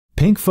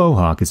Pink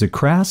Fohawk is a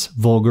crass,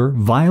 vulgar,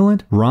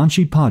 violent,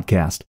 raunchy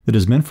podcast that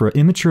is meant for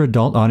immature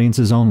adult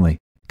audiences only.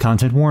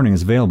 Content warning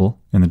is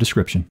available in the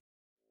description.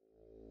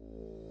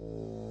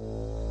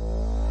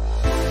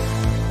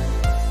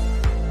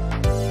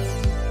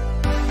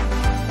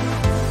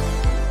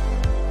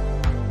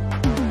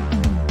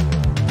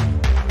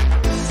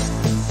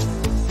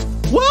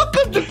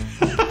 Welcome to...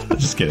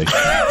 Just kidding.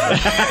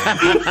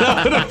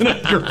 That would have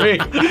been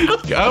great.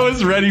 I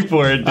was ready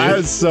for it, dude. I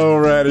was so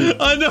ready.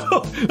 I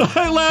know.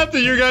 I laughed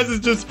at your guys.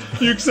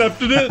 You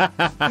accepted it.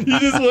 You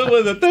just went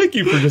with it. Thank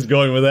you for just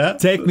going with that.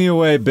 Take me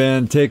away,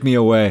 Ben. Take me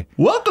away.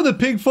 Welcome to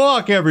Pig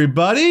Fohawk,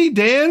 everybody.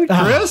 Dan,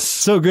 Chris.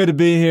 So good to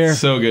be here.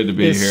 So good to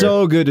be here. It's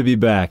so good to be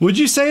back. Would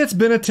you say it's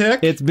been a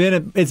tick? It's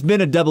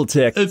been a double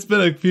tick. It's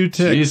been a few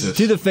ticks. Jesus.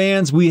 To the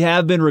fans, we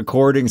have been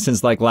recording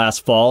since like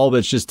last fall, but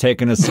it's just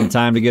taken us some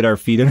time to get our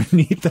feet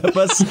underneath of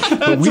us.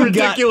 But That's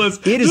ridiculous.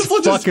 It is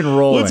fucking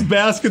rolling. Let's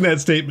bask in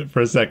that statement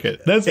for a second.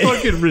 That's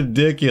fucking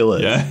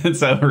ridiculous. Yeah,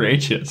 it's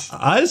outrageous.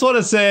 I just want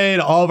to say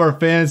to all of our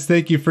fans,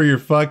 thank you for your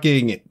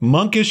fucking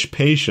monkish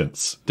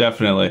patience.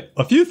 Definitely.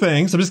 A few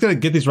things. I'm just going to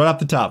get these right off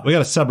the top. We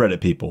got a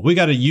subreddit, people. We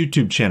got a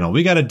YouTube channel.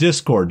 We got a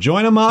Discord.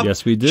 Join them up.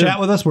 Yes, we do. Chat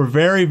with us. We're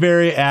very,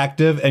 very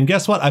active. And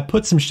guess what? I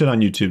put some shit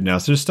on YouTube now,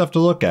 so there's stuff to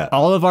look at.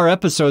 All of our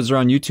episodes are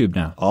on YouTube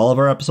now. All of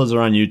our episodes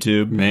are on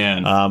YouTube.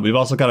 Man. We've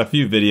also got a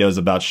few videos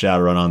about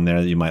Shadowrun on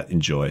there that you might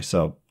enjoy.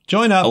 So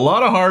join up. A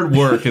lot of hard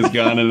work has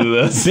gone into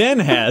this. Ben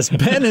has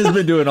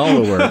been doing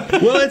all the work.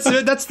 Well,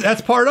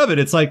 that's part of it.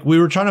 It's like we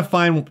were trying to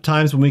find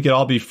times when we could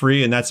all be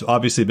free, and that's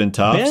obviously been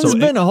tough. Ben's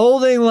been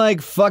holding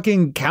like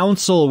fucking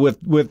council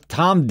with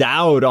Tom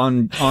Dowd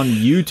on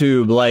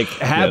YouTube, like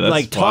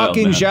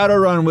talking wild,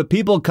 Shadowrun with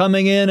people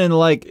coming in, and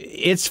like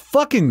it's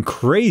fucking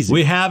crazy.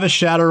 We have a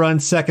Shadowrun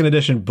 2nd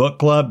edition book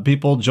club.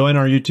 People join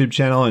our YouTube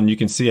channel, and you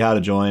can see how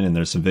to join. And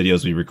there's some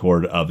videos we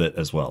record of it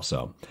as well.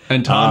 So,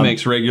 And Tom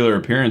makes regular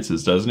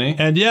appearances, doesn't he?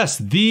 and yes,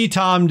 the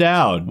Tom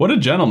Dowd, What a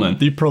gentleman.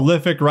 the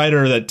prolific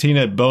writer that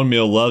Tina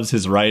Bonemeal loves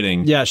his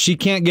writing. Yeah, she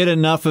can't get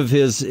enough of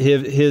his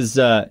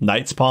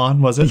Night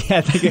Spawn, was it? yeah,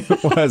 I think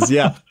it was,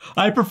 yeah.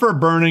 I prefer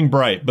Burning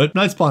Bright, but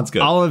Night Spawn's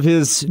good. All of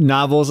his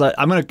novels.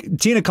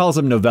 Tina calls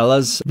them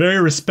novellas.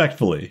 Very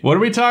respectfully. What are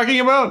we talking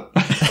about?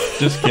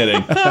 Just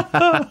kidding.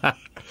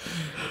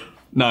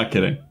 Not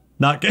kidding.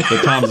 Not good.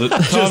 But Tom's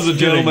a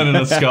gentleman and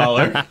a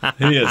scholar.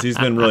 He is. He's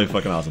been really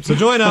fucking awesome. So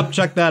join up,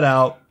 check that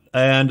out.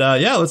 And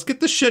yeah, let's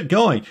get this shit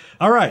going.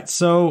 All right,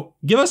 so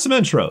give us some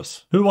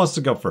intros. Who wants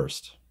to go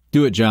first?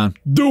 Do it, John.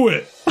 Do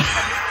it.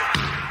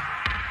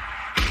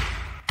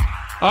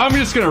 I'm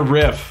just going to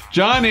riff.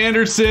 John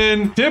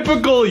Anderson,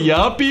 typical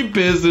yuppie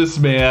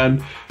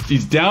businessman.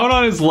 He's down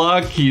on his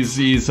luck.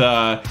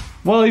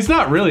 Well, he's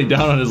not really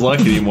down on his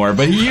luck anymore,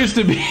 but he used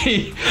to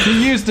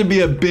be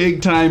a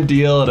big time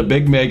deal at a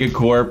big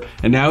megacorp,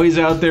 and now he's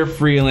out there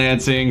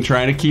freelancing,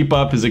 trying to keep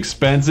up his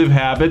expensive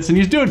habits, and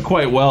he's doing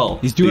quite well.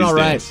 He's doing all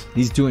right.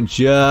 He's doing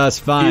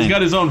just fine. He's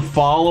got his own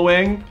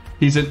following.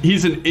 He's an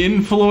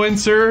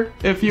influencer,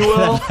 if you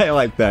will. I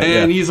like that.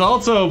 And yeah. he's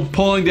also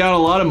pulling down a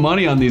lot of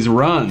money on these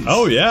runs.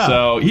 Oh, yeah.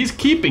 So he's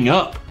keeping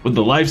up with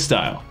the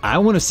lifestyle. I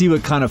want to see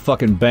what kind of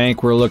fucking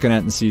bank we're looking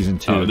at in season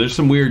 2. Oh, there's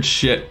some weird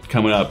shit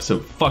coming up, so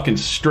fucking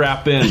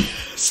strap in.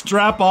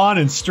 Strap on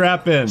and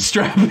strap in.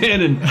 Strap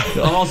in and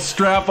all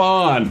strap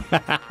on.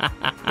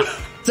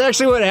 It's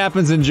actually what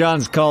happens in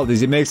John's cult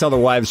is he makes all the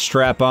wives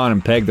strap on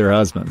and peg their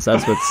husbands.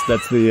 That's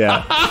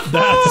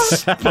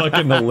That's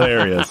fucking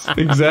hilarious.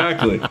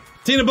 Exactly.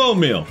 Tina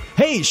Bonemeal.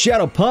 Hey,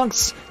 Shadow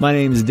Punks. My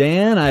name's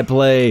Dan. I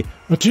play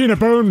Tina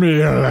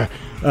Bonemeal.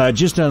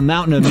 Just a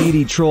mountain of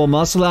meaty troll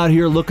muscle out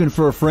here looking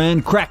for a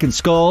friend, cracking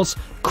skulls,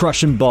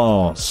 crushing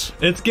balls.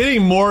 It's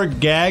getting more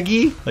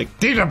gaggy. Like,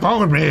 Tina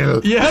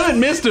Bonemeal. You haven't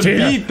missed a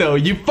beat, though.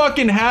 You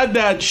fucking had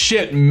that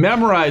shit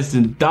memorized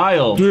and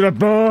dialed. Tina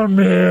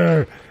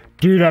Bonemeal.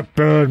 Tina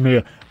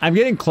Bonemeal. I'm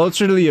getting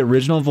closer to the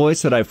original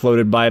voice that I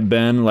floated by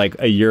Ben like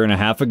a year and a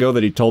half ago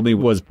that he told me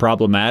was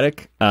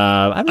problematic.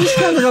 I'm just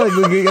kind of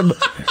like...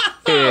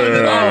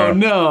 Oh,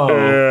 no.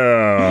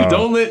 Yeah.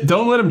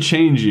 Don't let him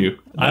change you.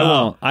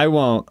 I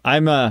won't.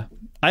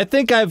 I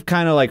think I've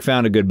kind of like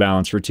found a good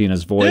balance for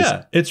Tina's voice.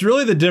 Yeah, it's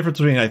really the difference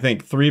between, I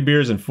think, 3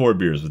 beers and 4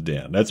 beers with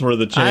Dan. That's where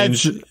the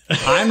change...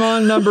 I'm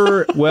on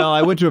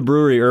I went to a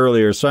brewery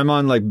earlier, so I'm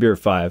on like beer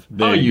 5.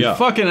 Oh, you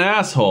fucking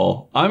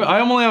asshole.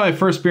 I'm only on my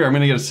first beer. I'm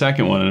going to get a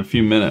second one in a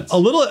few minutes. A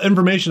little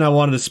information I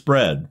wanted to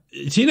spread.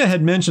 Tina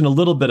had mentioned a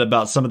little bit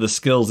about some of the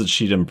skills that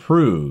she'd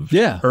improved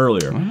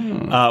earlier.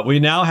 We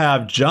now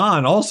have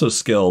John also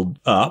skilled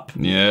up.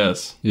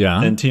 Yes.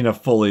 Yeah. And Tina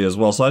fully as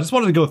well. So I just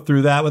wanted to go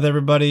through that with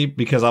everybody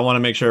because I want to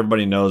make sure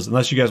everybody knows,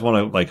 unless you guys want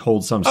to like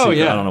hold some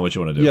secret. I don't know what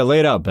you want to do. Yeah, lay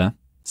it out, Ben.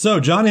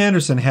 So John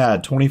Anderson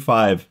had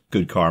 25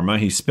 good karma.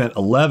 He spent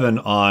 11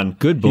 on...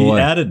 Good boy.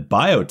 He added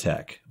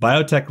biotech.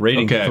 Biotech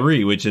rating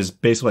 3, which is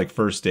basically like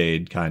first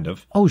aid, kind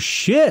of. Oh,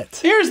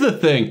 shit. Here's the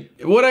thing.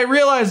 What I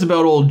realized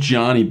about old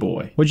Johnny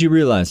Boy. What'd you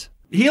realize?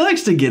 He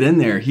likes to get in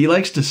there. He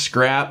likes to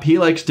scrap. He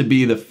likes to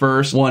be the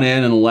first one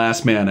in and the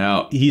last man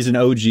out. He's an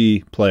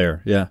OG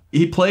player, yeah.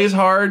 He plays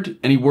hard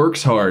and he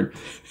works hard.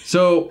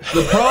 So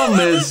the problem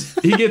is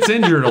he gets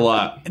injured a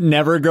lot.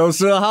 Never goes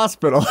to the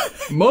hospital.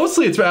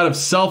 Mostly it's out of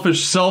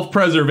selfish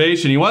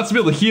self-preservation. He wants to be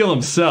able to heal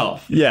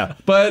himself. Yeah.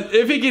 But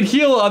if he can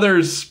heal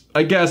others,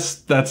 I guess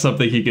that's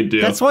something he could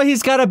do. That's why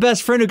he's got a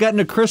best friend who got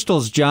into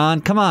crystals,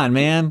 John. Come on,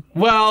 man.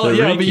 Well,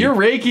 yeah, but your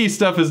Reiki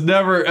stuff is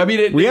never... I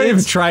mean, we haven't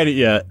even tried it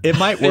yet. It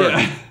might work.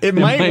 Yeah, it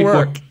might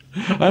work.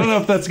 I don't know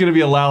if that's going to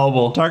be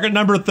allowable. Target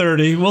number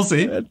 30. We'll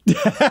see.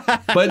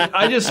 But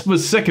I just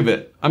was sick of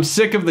it. I'm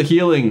sick of the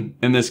healing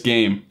in this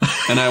game,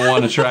 and I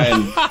want to try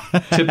and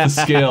tip the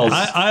scales.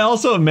 I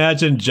also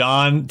imagine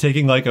John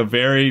taking like a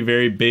very,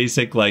 very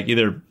basic, like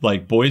either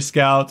like Boy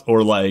Scout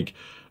or like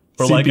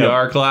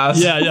CPR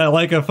class. Yeah,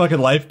 like a fucking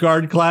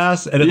lifeguard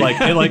class, and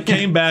it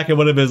came back in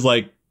one of his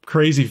like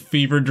crazy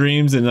fever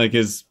dreams in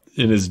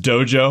his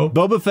dojo.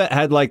 Boba Fett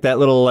had like that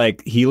little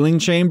like healing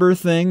chamber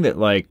thing that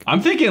like... I'm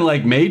thinking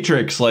like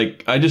Matrix,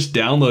 like I just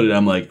downloaded it.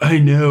 I'm like, I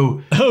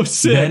know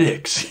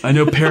medics. I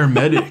know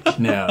paramedic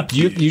now. Do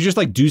you just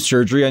like do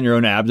surgery on your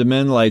own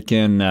abdomen like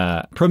in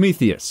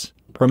Prometheus?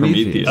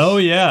 Oh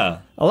yeah.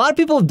 A lot of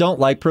people don't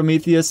like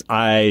Prometheus.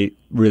 I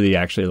really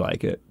actually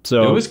like it.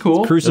 So it was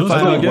cool.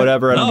 Crucify me,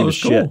 whatever. I don't give a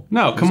shit. Cool.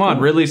 No, come on,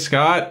 Ridley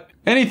Scott.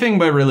 Anything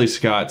by Ridley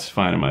Scott's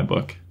fine in my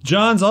book.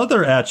 John's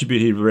other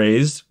attribute he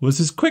raised was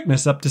his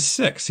quickness up to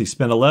 6. He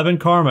spent 11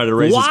 karma to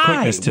raise his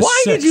quickness to 6.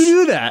 Why did you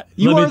do that?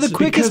 You are the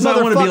quickest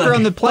motherfucker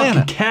on the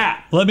planet.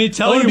 Cat. Let me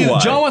tell you why.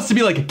 John wants to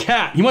be like a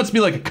cat. He wants to be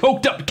like a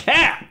coked up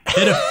cat.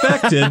 It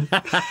affected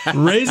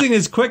raising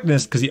his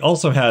quickness because he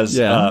also has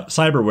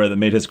cyberware that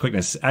made his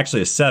quickness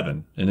actually a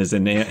 7 and his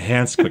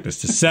enhanced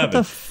quickness to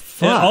 7.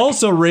 It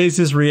also raised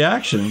his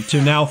reaction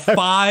to now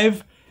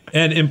 5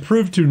 and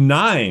improved to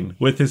 9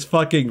 with his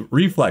fucking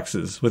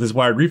reflexes, with his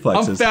wired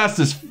reflexes. I'm fast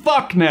as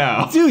fuck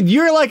now. Dude,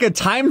 you're like a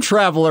time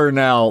traveler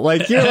now.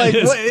 Like, you're like,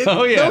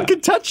 no one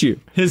can touch you.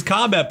 His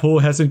combat pool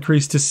has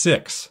increased to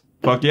 6.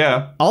 Fuck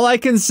yeah. All I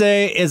can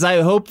say is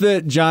I hope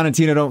that John and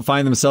Tina don't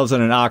find themselves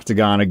in an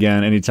octagon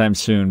again anytime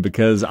soon,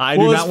 because I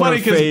do not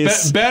want to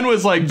face Ben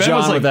was like, do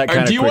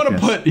you want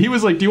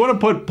to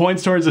put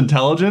points towards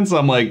intelligence?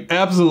 I'm like,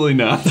 absolutely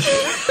not.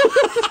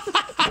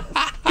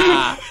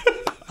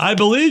 I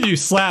believe you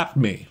slapped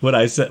me when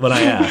I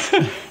asked.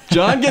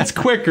 John gets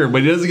quicker,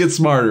 but he doesn't get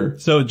smarter.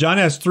 So John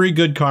has 3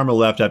 good karma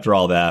left after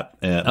all that.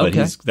 But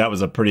that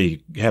was a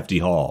pretty hefty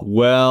haul.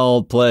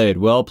 Well played.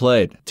 Well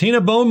played. Tina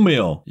Bone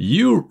Meal,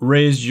 you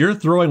raised your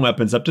throwing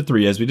weapons up to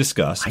 3, as we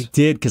discussed. I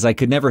did, because I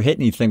could never hit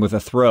anything with a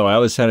throw. I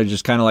always had to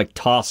just kind of like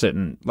toss it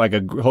and like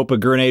hope a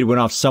grenade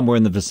went off somewhere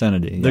in the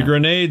vicinity. The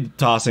grenade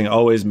tossing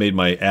always made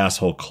my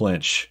asshole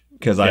clench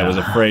because I was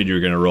afraid you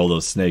were going to roll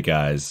those snake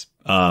eyes.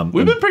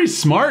 We've been pretty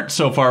smart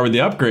so far with the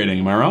upgrading,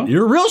 am I wrong?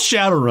 You're real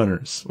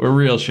Shadowrunners. We're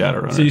real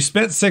Shadowrunners. So you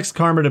spent 6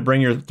 karma to bring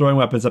your throwing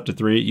weapons up to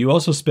 3. You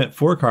also spent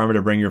 4 karma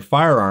to bring your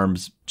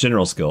firearms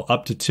general skill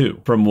up to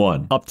 2 from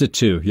 1. Up to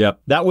 2, yep.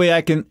 That way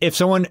I can, if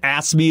someone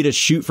asks me to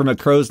shoot from a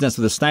crow's nest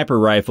with a sniper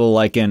rifle,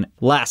 like in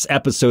last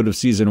episode of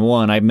season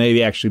 1, I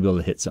may actually be able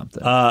to hit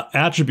something.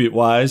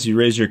 Attribute-wise, you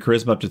raised your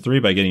charisma up to 3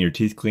 by getting your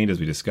teeth cleaned, as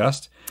we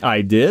discussed.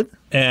 I did.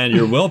 And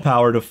your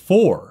willpower to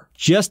 4.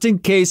 Just in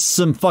case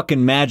some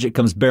fucking magic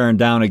comes bearing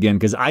down again,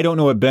 because I don't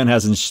know what Ben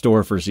has in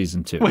store for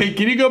season 2. Wait,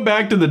 can you go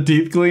back to the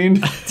teeth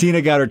cleaned?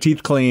 Tina got her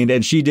teeth cleaned,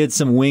 and she did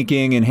some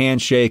winking and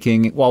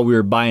handshaking while we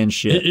were buying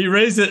shit. He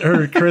raised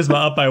her charisma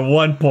up by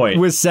 1 point.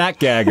 With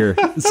Sackgagger.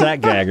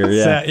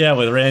 Sackgagger, yeah.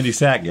 With Randy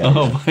Sackgagger.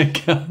 Oh my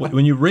God.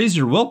 When you raise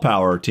your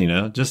willpower,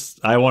 Tina,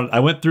 I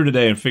went through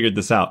today and figured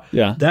this out.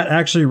 Yeah. That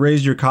actually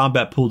raised your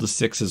combat pool to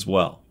 6 as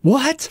well.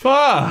 What?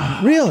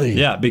 Really?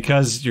 Yeah,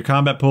 because your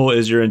combat pool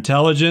is your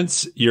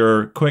intelligence,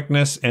 your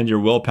quickness, and your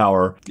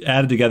willpower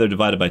added together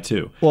divided by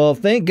 2. Well,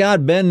 thank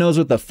God Ben knows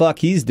what the fuck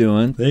he's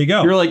doing. There you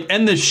go. You're like,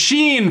 and the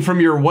sheen from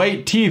your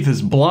white teeth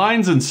is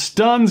blinds and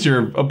stuns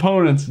your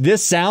opponents.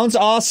 This sounds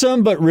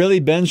awesome, but really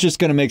Ben's just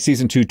going to make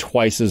season 2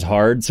 twice as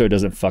hard, so it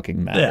doesn't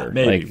fucking matter.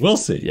 Yeah, maybe. We'll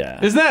see. Yeah.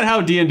 Isn't that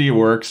how D&D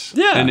works?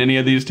 Yeah. In any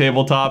of these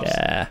tabletops?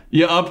 Yeah.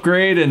 You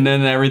upgrade and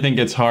then everything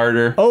gets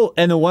harder. Oh,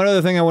 and the one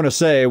other thing I want to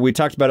say, we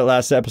talked about it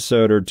last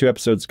episode or 2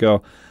 episodes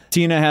ago.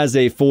 Tina has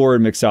a 4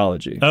 in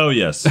mixology. Oh,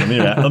 yes. Let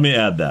me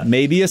add that.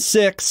 Maybe a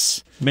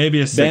 6.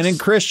 Maybe a 6. Ben and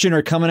Christian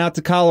are coming out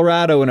to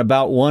Colorado in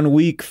about 1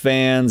 week,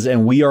 fans,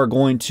 and we are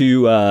going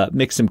to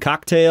mix some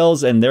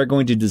cocktails, and they're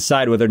going to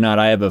decide whether or not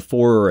I have a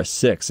 4 or a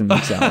 6 in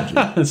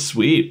mixology.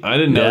 Sweet. I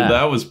didn't know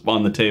that was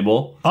on the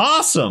table.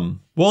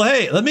 Awesome. Well,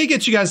 hey, let me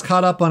get you guys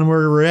caught up on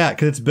where we're at,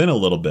 because it's been a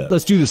little bit.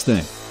 Let's do this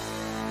thing.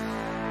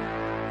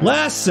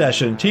 Last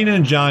session, Tina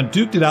and John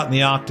duked it out in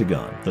the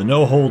Octogon, the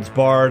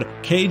no-holds-barred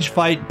cage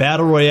fight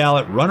battle royale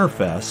at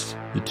Runnerfest.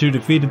 The 2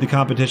 defeated the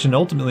competition.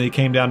 Ultimately, it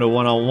came down to a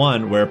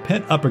one-on-one where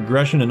pent-up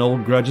aggression and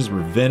old grudges were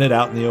vented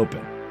out in the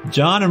open.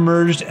 John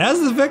emerged as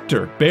the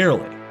victor,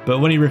 barely. But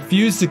when he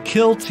refused to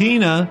kill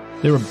Tina,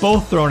 they were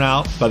both thrown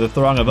out by the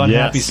throng of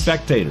unhappy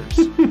spectators.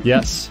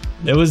 Yes.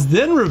 It was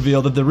then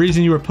revealed that the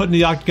reason you were put in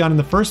the Octagon in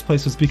the first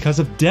place was because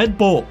of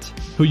Deadbolt,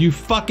 who you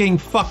fucking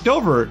fucked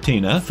over,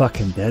 Tina.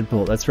 Fucking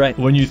Deadbolt, that's right.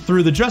 When you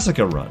threw the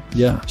Jessica run.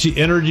 Yeah. She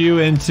entered you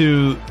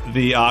into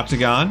the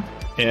Octagon.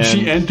 And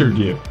she entered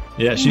you.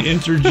 Yeah, she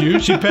entered you.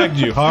 She pegged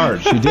you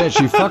hard. She did.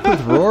 She fucked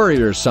with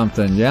Rory or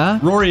something, yeah?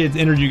 Rory had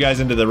entered you guys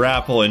into the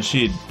raffle, and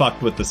she had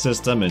fucked with the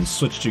system and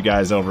switched you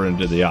guys over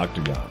into the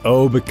Octagon.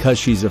 Oh, because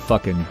she's a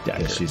fucking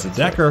decker. Yeah, she's a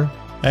decker.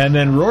 And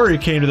then Rory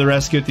came to the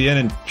rescue at the end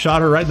and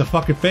shot her right in the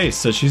fucking face,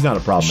 so she's not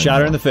a problem Shot her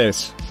anymore. in the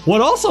face. What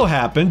also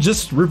happened,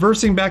 just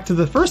reversing back to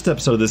the first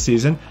episode of this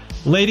season,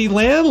 Lady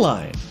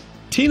Landline,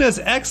 Tina's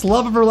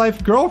ex-love of her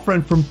life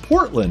girlfriend from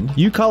Portland.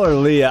 You call her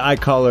Leah, I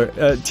call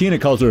her... Tina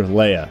calls her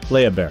Leia.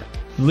 Leia Bear.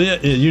 Leah,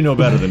 you know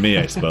better than me,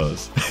 I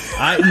suppose.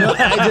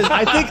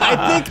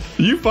 I think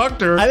you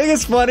fucked her. I think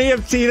it's funny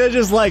if Tina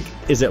just like,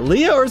 is it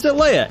Leah or is it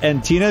Leia?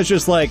 And Tina's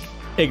just like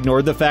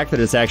ignored the fact that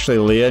it's actually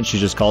Leah and she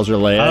just calls her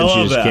Leia and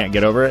she just can't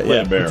get over it.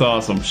 Yeah, that's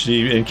awesome.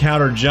 She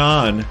encountered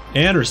John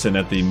Anderson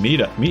at the meet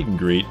and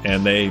greet,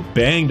 and they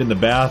banged in the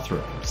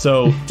bathroom.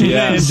 So Tina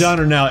and John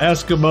are now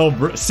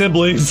Eskimo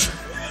siblings.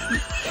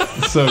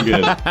 So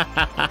good.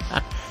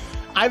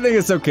 I think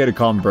it's okay to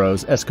call them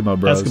bros. Eskimo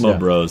bros. Eskimo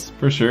bros.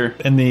 For sure.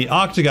 In the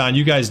Octagon,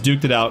 you guys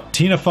duked it out.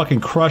 Tina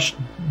fucking crushed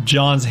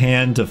John's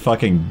hand to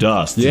fucking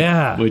dust.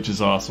 Yeah. Which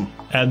is awesome.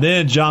 And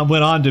then John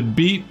went on to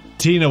beat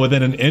Tina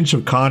within an inch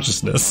of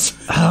consciousness.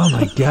 Oh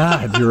my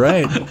God, you're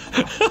right.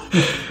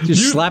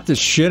 Just slapped the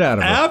shit out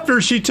of her.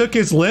 After she took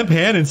his limp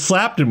hand and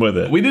slapped him with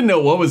it. We didn't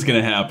know what was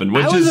going to happen.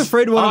 Which I was is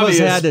afraid one obvious.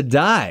 of us had to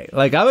die.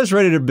 Like, I was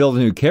ready to build a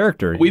new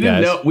character. We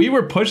didn't know. We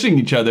were pushing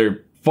each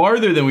other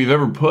farther than we've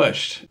ever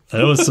pushed.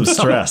 That was some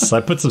stress.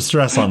 I put some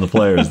stress on the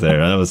players there.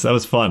 That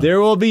was fun. There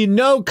will be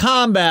no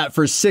combat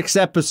for 6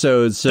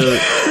 episodes, so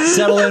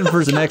settle in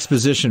for some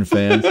exposition,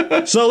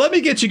 fans. So let me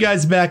get you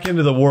guys back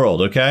into the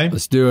world, okay?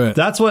 Let's do it.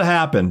 That's what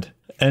happened.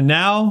 And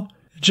now,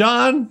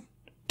 John,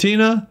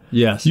 Tina,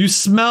 yes, you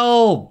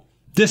smell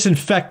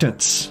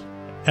disinfectants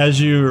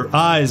as your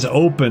eyes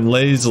open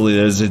lazily,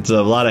 as it's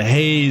a lot of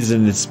haze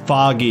and it's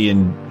foggy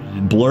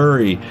and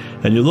blurry,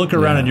 and you look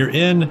around and you're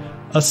in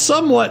a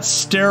somewhat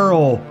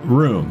sterile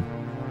room,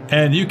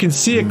 and you can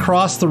see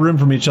across the room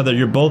from each other.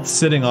 You're both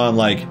sitting on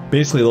like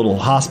basically little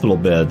hospital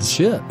beds.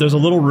 Shit. There's a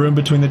little room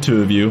between the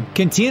two of you.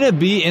 Can Tina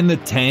be in the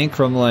tank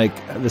from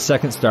like the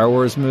second Star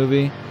Wars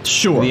movie?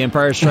 Sure. The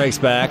Empire Strikes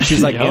Back.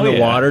 She's like in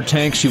the water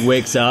tank. She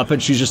wakes up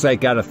and she's just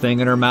like got a thing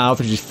in her mouth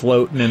and she's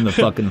floating in the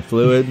fucking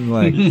fluid. And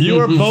like you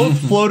are both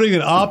floating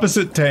in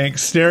opposite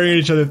tanks, staring at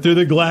each other through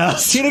the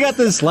glass. Tina got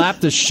to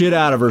slap the shit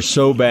out of her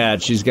so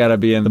bad she's got to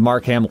be in the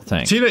Mark Hamill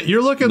tank. Tina,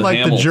 you're looking like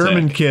Hamill the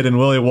German tank. kid in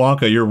Willy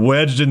Wonka. You're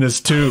wedged in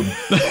this tube.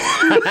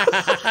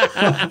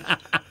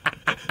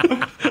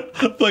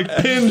 Like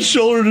pinned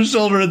shoulder to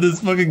shoulder in this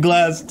fucking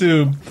glass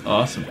tube.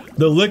 Awesome.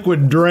 The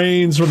liquid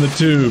drains from the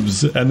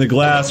tubes and the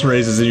glass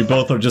raises, and you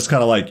both are just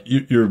kind of like,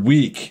 you're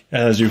weak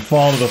as you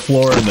fall to the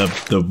floor, and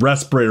the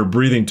respirator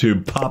breathing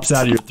tube pops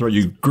out of your throat.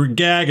 You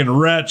gag and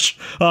retch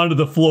onto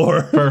the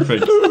floor.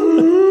 Perfect.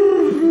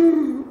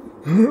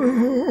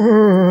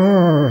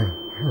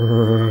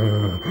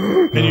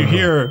 And you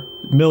hear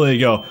Millie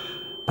go,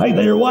 "Hey,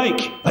 they're awake.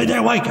 Hey, they're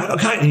awake.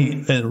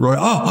 Okay." And Roy,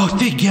 oh,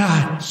 thank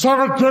God.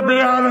 Someone get me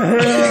out of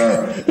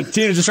here!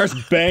 Tina just starts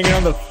banging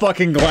on the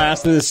fucking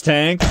glass of this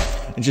tank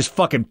and just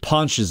fucking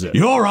punches it.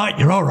 You're all right.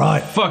 You're all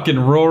right. Fucking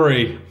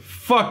Rory.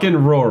 Fucking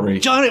Rory.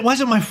 John, it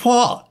wasn't my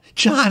fault.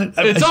 John,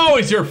 It's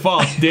always your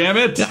fault, damn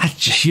it.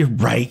 You're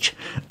right.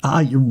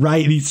 You're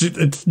right. He's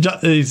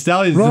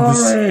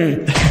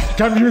Rory!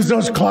 Come use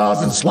those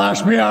claws and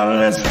slash me out of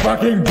this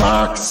fucking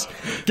box!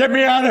 Get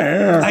me out of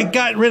here! I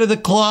got rid of the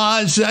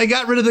claws. Oh,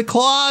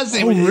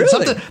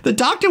 really? The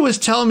doctor was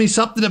telling me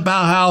something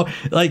about how,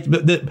 like,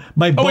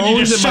 my bones you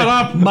just and shut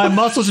up. my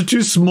muscles are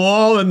too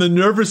small and the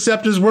nerve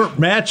receptors weren't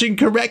matching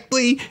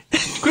correctly.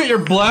 Quit your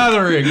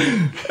blathering.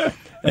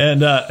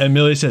 And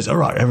Millie says, "All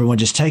right, everyone,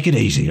 just take it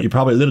easy. You're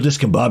probably a little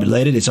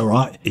discombobulated. It's all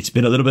right. It's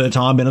been a little bit of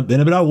time, been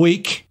about a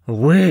week. A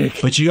week?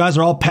 But you guys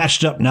are all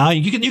patched up now.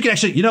 You can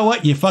actually, you know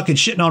what? You're fucking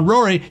shitting on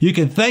Rory. You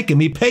can thank him.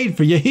 He paid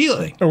for your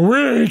healing." A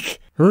week?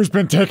 Who's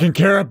been taking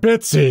care of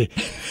Bitsy?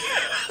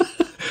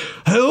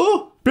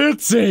 Who?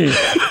 Bitsy!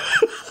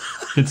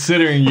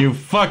 Considering you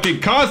fucking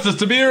caused us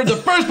to be here in the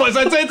first place,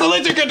 I'd say it's the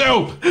least you can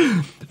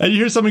do. And you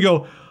hear someone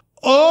go,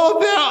 "Oh,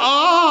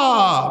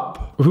 they're up."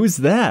 Who's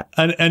that?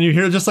 And you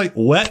hear just like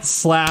wet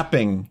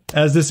slapping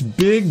as this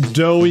big,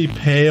 doughy,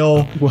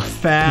 pale,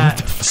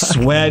 fat,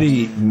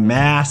 sweaty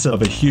mass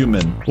of a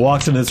human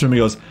walks into this room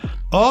and goes,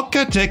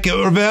 "Okay, take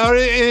it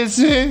very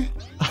easy.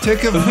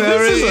 Take it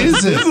very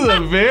easy." This is a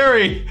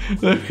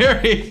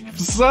very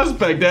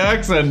suspect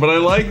accent, but I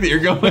like that you're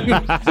going.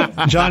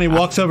 Johnny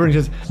walks over and he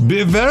says,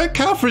 "Be very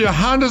careful. Your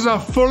hand is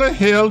not fully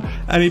healed."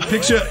 And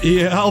he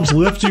helps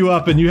lift you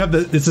up, and you have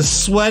it's the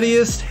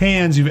sweatiest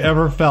hands you've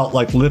ever felt,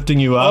 like lifting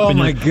you up. Oh and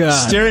my you're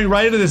God. staring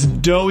right into this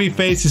doughy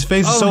face. His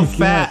face is so my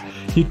fat.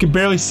 You can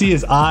barely see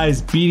his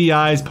eyes, beady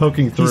eyes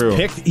poking through.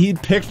 He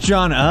picked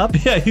John up?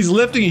 Yeah, he's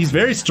lifting. He's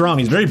very strong.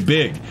 He's very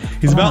big.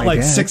 He's about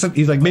like God. 6.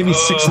 He's like maybe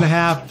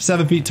 6.5,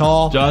 7 feet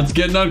tall. John's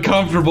getting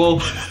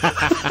uncomfortable.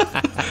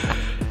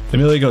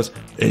 Amelia goes,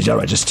 It's all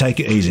right, just take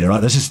it easy, all right?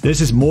 This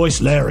is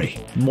Moist Larry.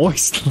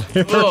 Moist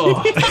Larry.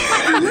 Oh.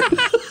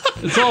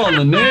 It's all in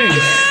the name.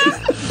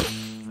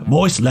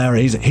 Moist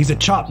Larry, he's a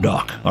chop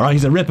doc, all right?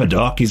 He's a ripper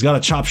doc. He's got a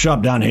chop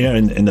shop down here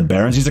in the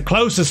Barrens. He's the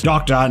closest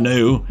doctor I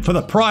knew. For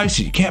the price,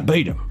 you can't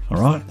beat him,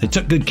 all right? They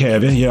took good care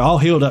of you. You're all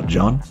healed up,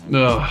 John.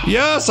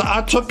 yes,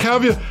 I took care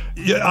of you.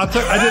 Yeah, I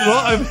did a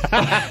lot of...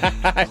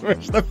 I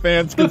wish the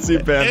fans could see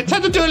Ben. It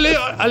had to do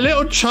a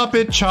little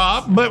choppy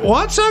chop, but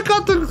once I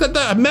got the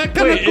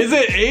mechanical... Wait, is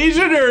it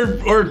Asian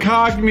or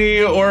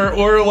Cockney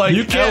or like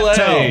You can't LA?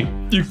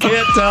 tell. You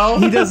can't tell.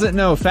 He doesn't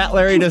know. Fat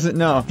Larry doesn't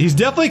know. He's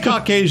definitely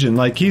Caucasian.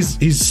 Like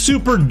he's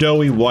super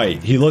doughy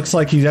white. He looks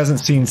like he hasn't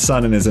seen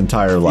sun in his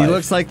entire life. He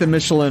looks like the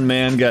Michelin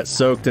Man got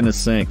soaked in a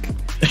sink.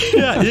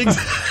 yeah,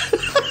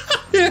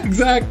 yeah,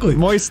 exactly.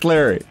 Moist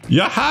Larry.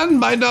 Your hand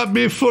might not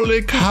be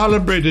fully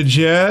calibrated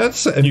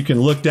yet. And you can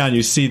look down,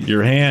 you see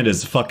your hand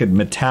is fucking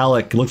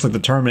metallic. It looks like the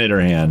Terminator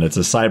hand. It's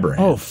a cyber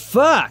hand. Oh,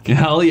 fuck.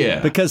 Hell yeah.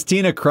 Because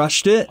Tina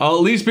crushed it? I'll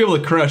at least be able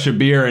to crush a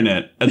beer in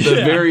it. At the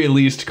very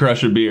least,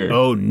 crush a beer.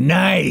 Oh,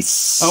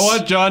 nice. I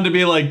want John to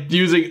be like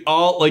using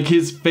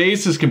his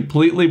face is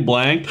completely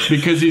blank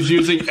because he's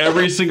using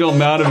every single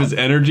amount of his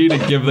energy to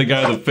give the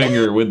guy the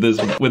finger with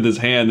his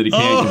hand that he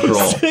can't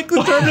control. Take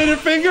the Terminator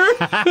finger?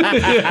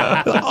 Yeah.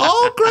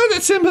 All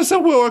credits him as a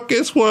work.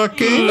 It's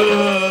working.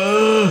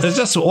 There's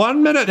just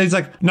 1 minute. He's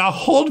like, now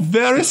hold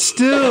very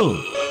still.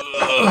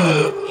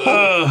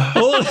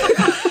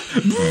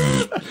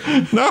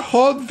 Now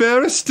hold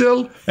very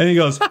still. And he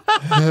goes,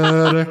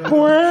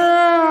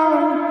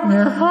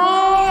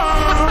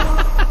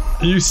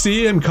 you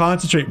see him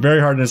concentrate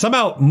very hard, and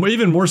somehow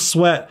even more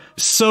sweat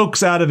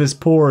soaks out of his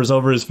pores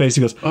over his face.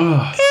 He goes,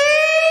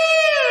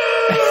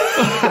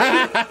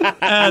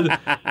 and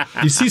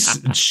you see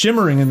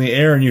shimmering in the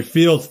air, and you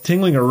feel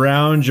tingling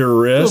around your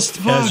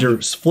wrist as your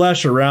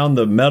flesh around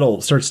the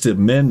metal starts to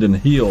mend and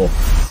heal.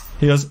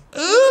 He goes,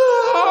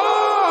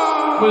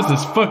 what is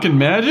this, fucking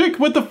magic?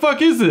 What the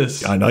fuck is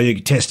this? I know you're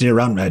testing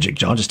around magic,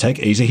 John. Just take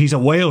it easy. He's a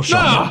whale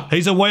shaman. No!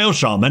 He's a whale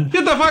shaman.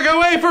 Get the fuck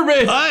away from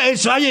me!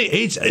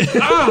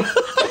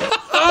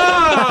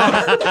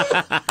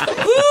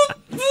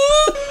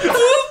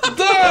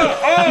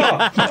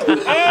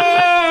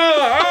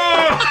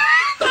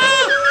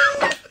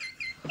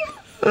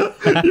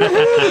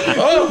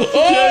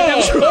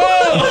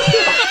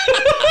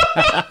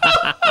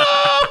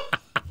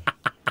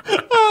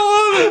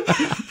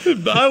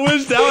 I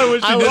wish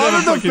I love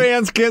that the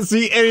fans can't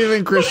see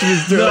anything Christian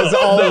is doing. It's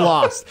all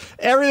lost.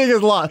 Everything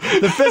is lost.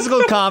 The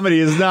physical comedy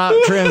is not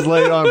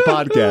translated on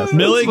podcast.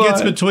 Millie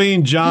gets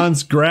between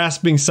John's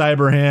grasping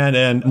cyber hand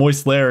and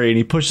Moist Larry, and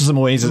he pushes him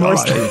away. He says,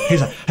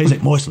 He's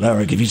like, Moist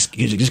Larry, just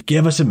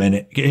give us a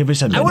minute. Give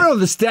us a minute. I want to know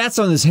the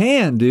stats on his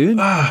hand, dude.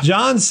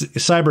 John's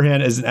cyber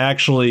hand doesn't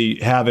actually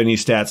have any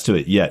stats to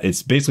it yet.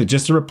 It's basically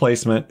just a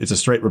replacement. It's a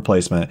straight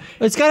replacement.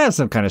 It's got to have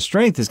some kind of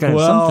strength. It's got to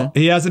have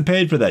something. He hasn't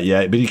paid for that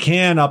yet, but he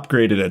can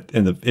upgrade it.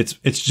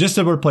 It's just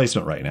a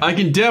replacement right now. I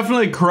can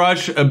definitely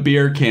crush a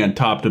beer can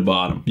top to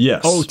bottom.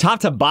 Yes. Oh,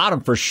 top to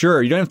bottom for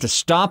sure. You don't have to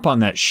stomp on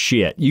that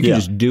shit. You can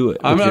just do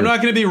it. I'm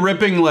not going to be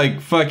ripping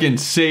like fucking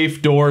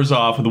safe doors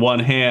off with one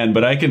hand,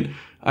 but I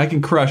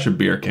can crush a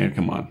beer can.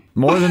 Come on.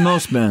 More than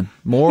most men.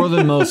 More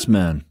than most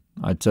men.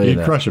 I tell you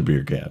that. Crush a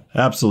beer can.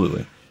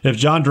 Absolutely. If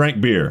John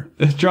drank beer.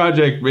 John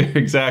drank beer,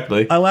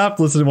 exactly. I laughed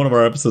listening to one of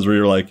our episodes where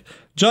you were like,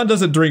 John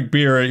doesn't drink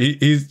beer.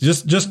 He's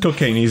just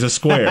cocaine. He's a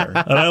square.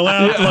 And I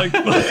laughed like,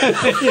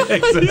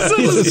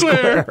 He's a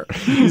square.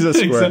 He's a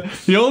square.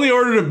 He only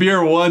ordered a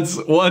beer once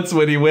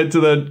when he went to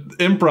the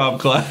improv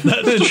class, the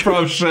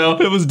improv show.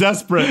 It was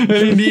desperate. And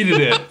he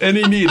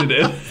needed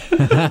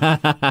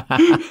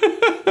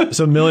it.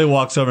 So Millie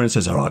walks over and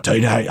says, all right,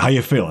 Tina, how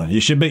you feeling? You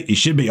should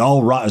be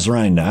all right as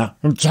rain now.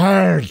 I'm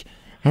tired,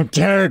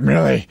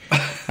 Millie.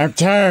 I'm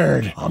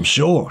tired. I'm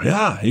sure.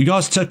 Yeah, you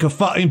guys took a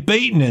fucking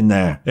beating in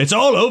there. It's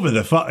all over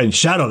the fucking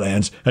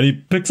Shadowlands. And he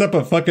picks up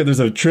there's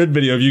a Trid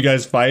video of you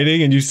guys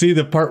fighting, and you see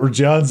the part where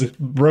John's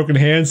broken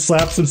hand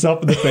slaps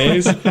himself in the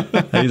face.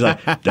 And he's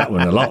like, that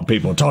one, a lot of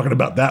people are talking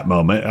about that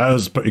moment. That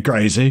was pretty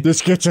crazy.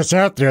 This gets us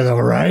out there, though,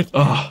 right?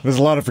 There's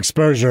a lot of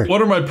exposure.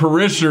 What are my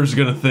parishioners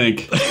going to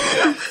think?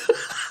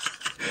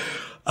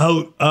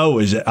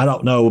 Is it? I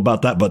don't know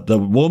about that, but the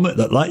woman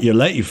that like your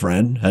lady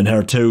friend and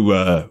her two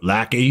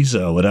lackeys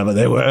or whatever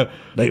they were,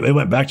 they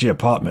went back to your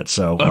apartment.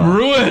 So I'm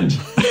ruined.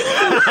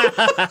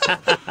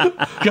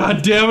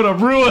 God damn it,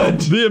 I'm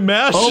ruined. The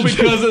emotion. All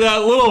because of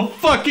that little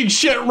fucking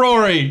shit,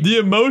 Rory. The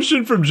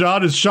emotion from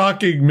John is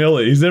shocking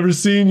Millie. He's never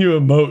seen you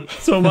emote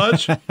so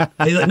much.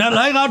 He's like,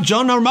 no,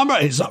 John, no, remember,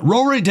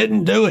 Rory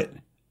didn't do it.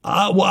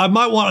 I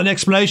might want an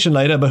explanation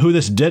later, but who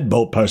this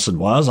deadbolt person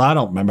was, I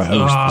don't remember who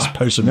this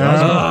person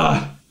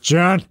was.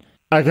 John,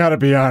 I gotta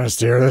be honest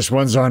here. This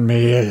one's on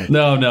me.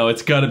 No,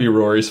 it's gotta be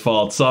Rory's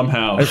fault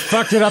somehow. I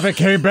fucked it up and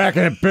came back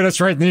and it bit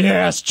us right in the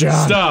ass,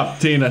 John. Stop,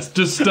 Tina.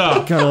 Just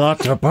stop. Got a lot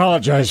to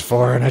apologize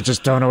for, and I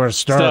just don't know where to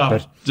start. Stop.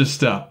 But Just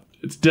stop.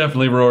 It's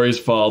definitely Rory's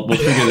fault. We'll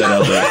figure that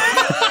out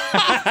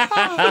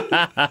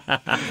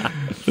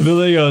later.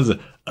 Billy goes,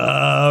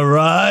 all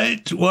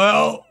right.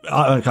 Well,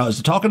 I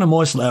was talking to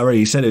Moist Larry.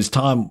 He said it's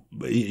time.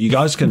 You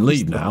guys can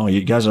leave now.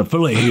 You guys are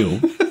fully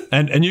healed.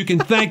 And you can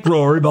thank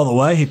Rory, by the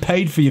way. He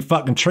paid for your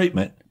fucking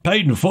treatment.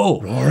 Paid in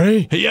full.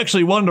 Rory? He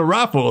actually won the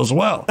raffle as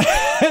well.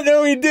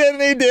 No, he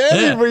did. He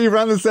did. Yeah. Where you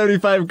run the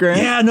 75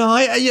 grand. Yeah, no,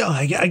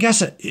 I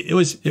guess it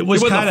was It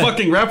was kind a of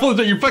fucking raffle?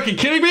 Are you fucking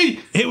kidding me?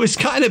 it was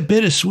kind of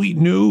bittersweet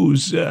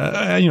news. When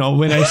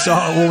I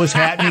saw what was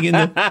happening in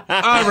the.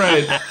 All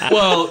right.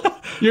 Well,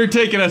 you're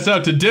taking us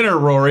out to dinner,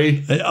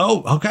 Rory.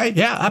 Okay,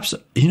 yeah,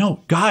 absolutely.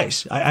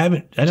 Guys, I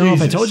don't know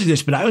if I told you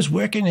this, but I was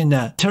working in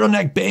the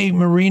Turtleneck Bay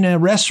Marina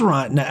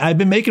restaurant, and I've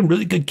been making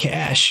really good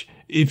cash.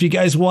 If you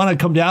guys want to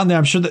come down there,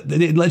 I'm sure that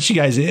they'd let you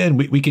guys in.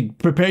 We could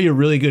prepare you a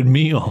really good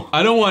meal.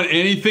 I don't want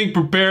anything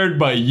prepared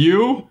by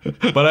you,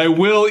 but I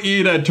will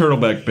eat at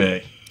Turtleneck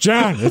Bay.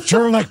 John, it's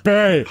Turtleneck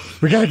Bay.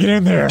 We gotta get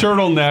in there.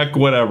 Turtleneck,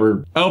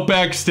 whatever.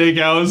 Outback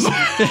Steakhouse.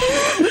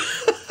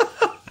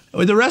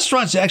 The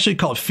restaurant's actually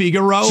called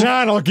Figaro.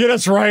 John, he'll get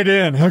us right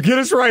in.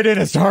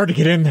 It's hard to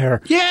get in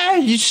there. Yeah,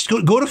 you just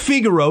go to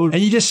Figaro, and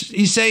you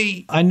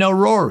say, I know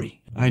Rory.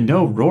 I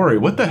know, Rory.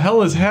 What the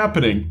hell is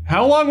happening?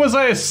 How long was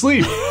I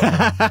asleep?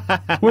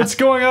 What's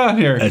going on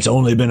here? It's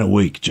only been a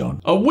week, John.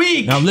 A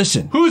week? Now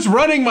listen. Who's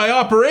running my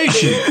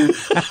operation?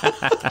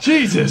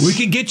 Jesus. We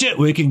can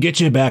get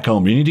you back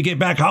home. You need to get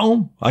back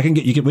home?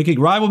 We can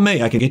ride with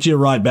me. I can get you a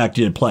ride back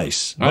to your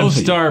place. I'm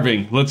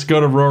starving. Let's go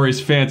to Rory's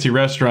fancy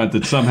restaurant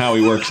that somehow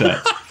he works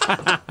at.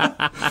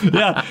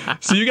 Yeah.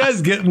 So you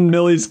guys get in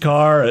Millie's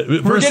car.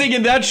 We're getting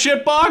in that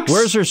shit box?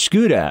 Where's her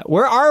scoot at?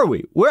 Where are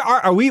we? Where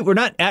are we? We're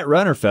not at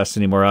Runnerfest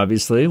anymore,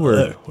 obviously.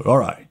 We're all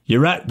right.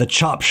 You're at the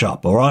chop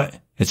shop, all right?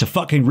 It's a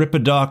fucking ripper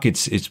doc.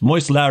 It's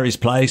Moist Larry's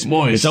place.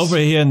 Moist. It's over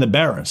here in the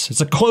Barrens. It's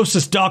the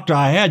closest doctor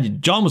I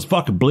had. John was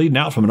fucking bleeding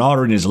out from an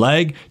artery in his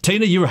leg.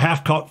 Tina, you were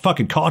half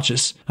fucking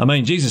conscious. I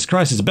mean, Jesus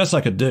Christ, it's the best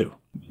I could do.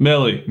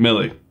 Millie,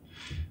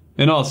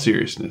 in all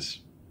seriousness,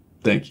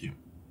 thank you.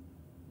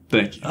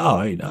 Thank you. Oh,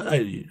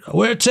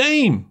 we're a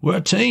team.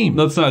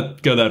 Let's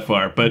not go that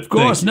far, but of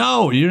course,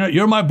 no.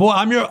 You're my boy.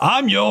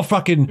 I'm your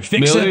fucking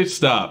fixer. Millie,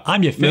 stop.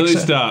 I'm your fixer. Millie,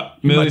 stop.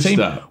 Millie,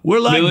 stop. We're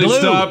like Millie, glue.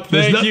 stop.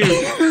 Thank you.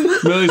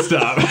 Millie,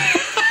 stop.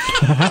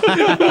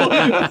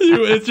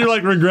 You're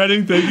like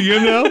regretting thanking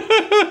him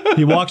now.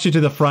 He walks you to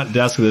the front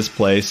desk of this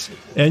place,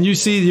 and you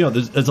see,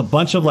 there's a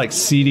bunch of like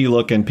seedy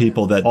looking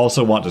people that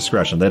also want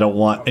discretion. They don't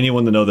want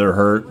anyone to know they're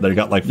hurt. They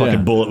got like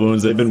fucking bullet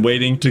wounds. They've been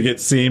waiting to get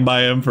seen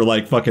by him for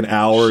like fucking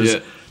hours.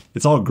 Shit.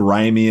 It's all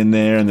grimy in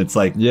there, and it's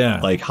like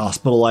like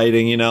hospital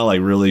lighting, like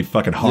really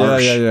fucking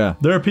harsh. Yeah.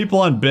 There are people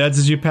on beds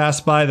as you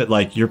pass by that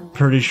like you're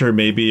pretty sure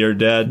maybe are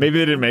dead. maybe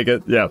they didn't make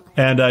it. Yeah.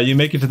 And you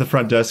make it to the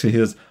front desk, and he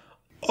goes,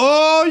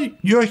 "Oh,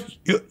 you're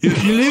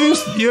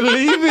leaving? You're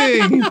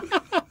leaving?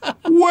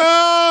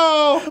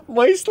 Wow,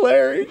 Moist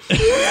Larry.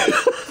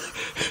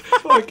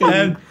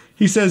 And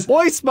he says,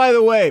 Moist, by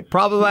the way,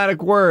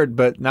 problematic word,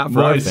 but not for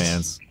Moist. our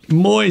fans.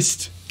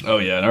 moist. Oh,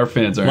 yeah, and our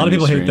fans are A lot of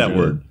people hate that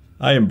word.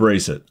 I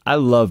embrace it. I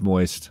love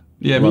moist.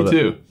 Yeah, Love me it.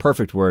 too.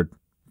 Perfect word.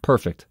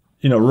 Perfect.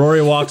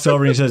 Rory walks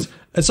over and he says,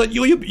 "It's like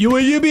will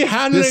you be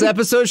handling This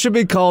episode should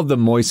be called The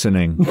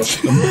Moistening.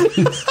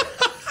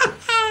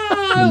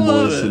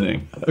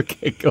 Listening.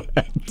 Okay, go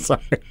ahead.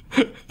 Sorry.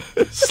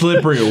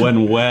 Slippery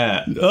when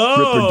wet. Ripper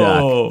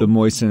Doc, The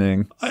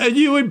Moistening. And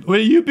will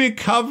you be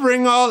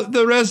covering all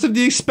the rest of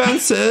the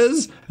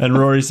expenses?" And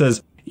Rory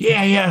says,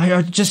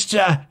 Yeah, just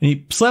and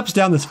he slaps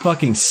down this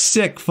fucking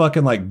sick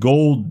fucking like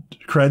gold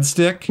cred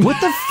stick. What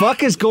the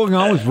fuck is going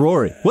on with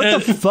Rory?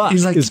 What the fuck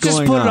He's like, is just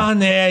going put on? it on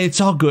there. It's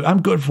all good.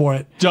 I'm good for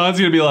it. John's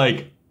gonna be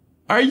like,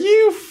 "Are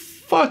you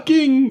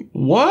fucking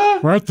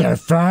what?" What the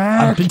fuck?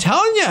 I've been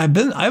telling you, I've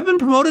been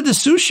promoted to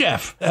sous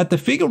chef at the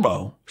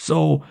Figaro.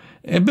 So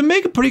I've been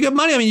making pretty good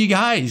money. I mean, you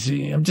guys,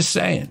 I'm just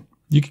saying.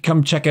 You could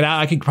come check it out.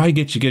 I could probably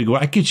get you good.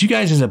 I could get you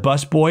guys as a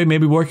busboy,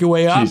 maybe work your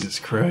way up. Jesus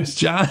Christ.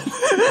 John.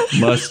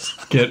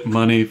 Must get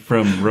money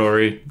from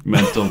Rory.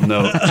 Mental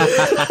note.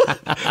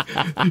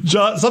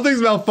 John, something's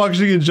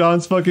malfunctioning in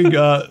John's fucking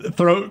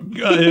throat.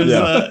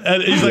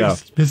 And he's like,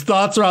 his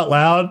thoughts are out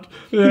loud.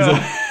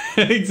 Yeah.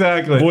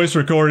 Exactly. Voice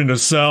recording to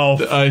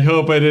self. I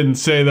hope I didn't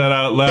say that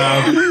out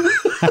loud.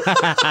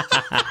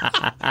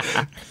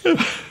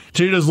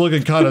 Tina's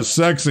looking kind of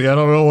sexy. I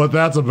don't know what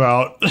that's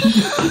about.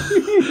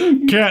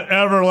 Can't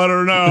ever let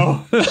her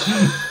know.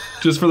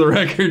 Just for the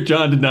record,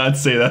 John did not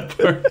say that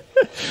part.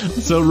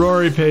 So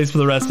Rory pays for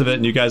the rest of it,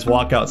 and you guys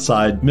walk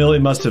outside. Millie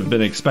must have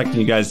been expecting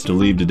you guys to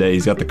leave today.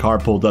 He's got the car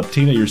pulled up.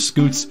 Tina, your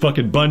scoot's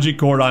fucking bungee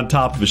cord on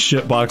top of a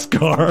shitbox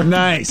car.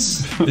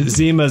 Nice.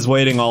 Zima's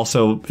waiting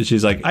also.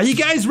 She's like, Are you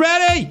guys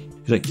ready?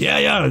 He's like,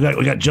 yeah,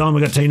 we got John,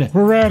 we got Tina.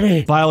 We're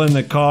ready. File in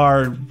the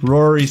car.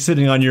 Rory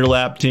sitting on your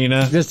lap,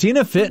 Tina. Does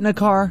Tina fit in a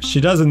car? She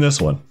does in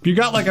this one. You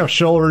got like a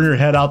shoulder in your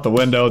head out the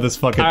window, this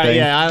fucking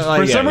thing.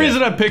 For some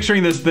reason, I'm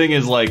picturing this thing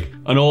as like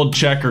an old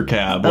checker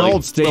cab. An like,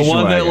 old station the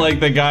one wagon. that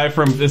like the guy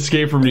from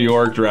Escape from New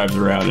York drives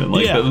around in.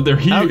 Like they're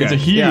huge. Okay. It's a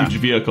huge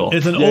vehicle.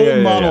 It's an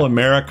old model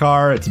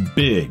AmeriCar. It's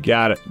big.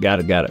 Got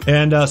it.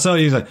 And so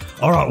he's like,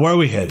 all right, where are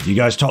we headed? You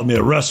guys told me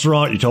a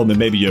restaurant. You told me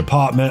maybe your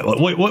apartment.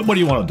 What do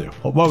you want to do?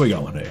 Where are we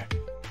going here?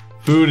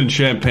 Food and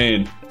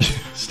champagne.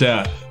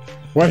 Stat.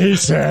 What he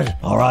said.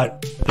 All right.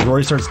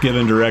 Rory starts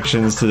giving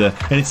directions to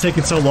and it's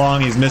taking so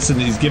long. He's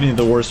giving you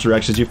the worst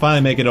directions. You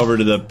finally make it over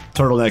to the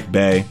Turtleneck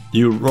Bay.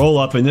 You roll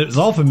up, and it's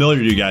all familiar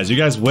to you guys. You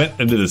guys went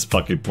into this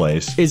fucking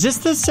place. Is this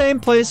the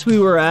same place we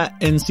were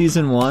at in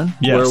season 1?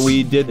 Yes. Where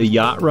we did the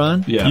yacht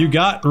run? Yeah. You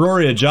got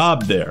Rory a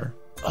job there.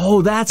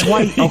 Oh, that's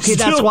why. Okay,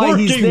 that's still why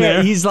he's working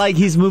there. there.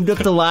 He's moved up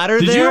the ladder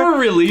Did there. you ever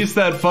release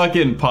that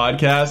fucking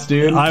podcast,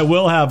 dude? I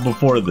will have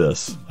before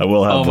this.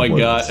 Oh my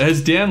god.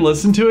 Has Dan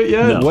listened to it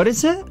yet? No. What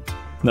is it?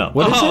 No.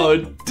 What is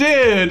it?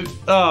 Dude.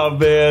 Oh,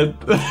 man.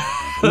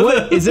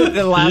 What is it?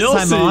 The last You'll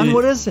time see. on?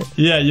 What is it?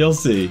 Yeah, you'll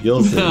see.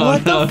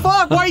 What the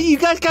fuck? Why you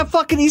guys got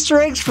fucking Easter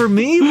eggs for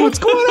me? What's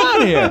going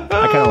on here?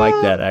 I kind of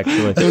like that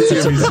actually. It's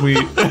gonna be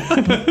sweet.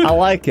 I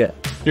like it.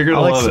 You're gonna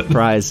I like love it.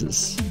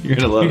 surprises. You're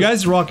gonna love You it.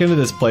 guys walk into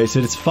this place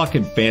and it's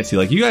fucking fancy.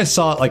 Like, you guys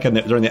saw it like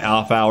during the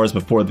off hours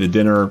before the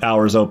dinner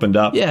hours opened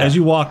up. Yeah. As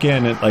you walk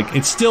in,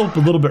 it's still a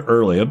little bit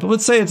early. But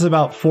let's say it's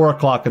about 4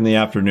 o'clock in the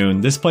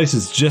afternoon. This place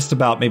is just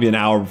about maybe an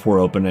hour before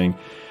opening.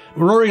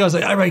 Rory goes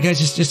like, all right, guys,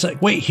 just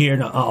like wait here.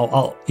 And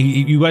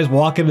you guys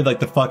walk into like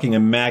the fucking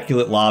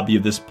immaculate lobby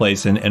of this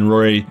place, and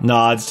Rory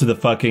nods to the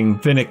fucking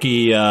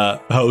finicky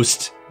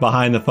host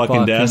behind the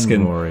fucking desk,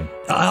 and Rory.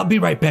 I'll be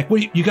right back.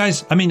 You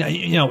guys, I mean,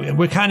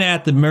 we're kind of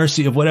at the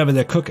mercy of whatever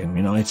they're cooking.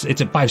 It's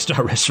a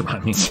 5-star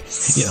restaurant. I mean,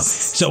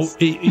 so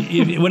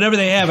whatever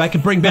they have, I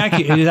can bring back.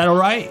 Is that all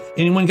right?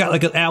 Anyone got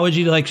like an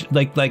allergy to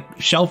like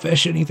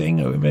shellfish, anything?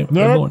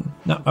 No.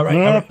 All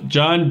right.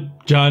 John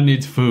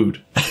needs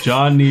food.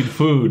 John needs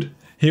food.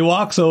 He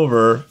walks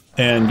over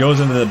and goes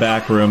into the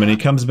back room, and he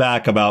comes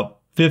back about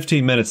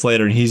 15 minutes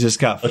later, and he's just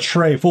got a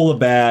tray full of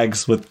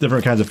bags with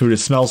different kinds of food. It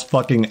smells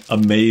fucking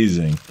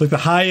amazing. Like the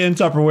high-end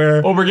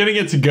Tupperware. Oh, we're getting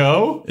it to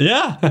go?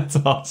 Yeah. That's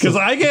awesome. Because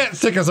I can't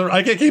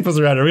keep us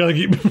around here. We gotta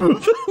keep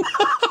moving.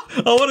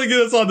 I want to get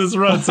us on this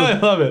run. So, I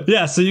love it.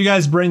 Yeah, so you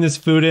guys bring this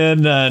food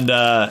in, and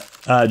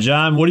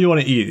John, what do you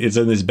want to eat? It's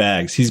in these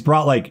bags. He's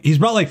brought like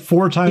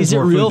 4 times Is it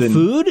more real food than...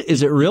 food?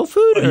 Is it real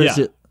food? Or Yeah. is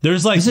it...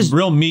 There's like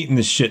real meat in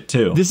this shit,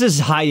 too. This is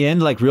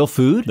high-end, like real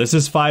food? This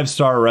is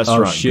 5-star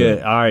restaurant. Oh, shit.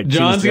 Good. All right.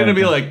 John's gonna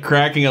be like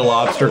cracking a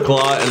lobster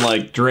claw and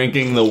like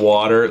drinking the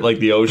water, like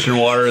the ocean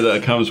water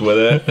that comes with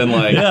it, and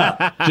like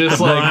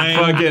just like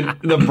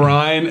fucking the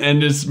brine,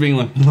 and just being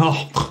like,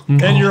 no.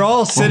 And you're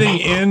all sitting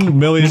in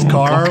Millie's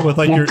car with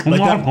like your like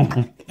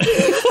that.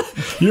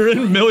 You're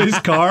in Millie's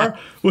car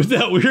with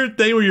that weird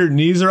thing where your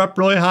knees are up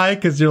really high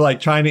because you're like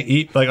trying to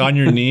eat like on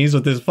your knees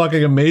with this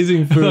fucking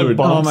amazing food.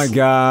 Oh my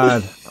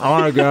god. Oh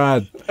my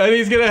god. And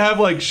he's gonna have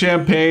like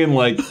champagne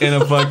like in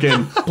a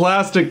fucking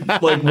plastic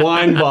like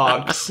wine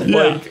box,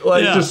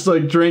 just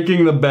like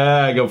drinking the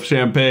bag of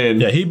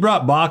champagne. Yeah, he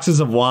brought boxes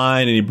of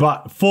wine and he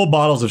brought full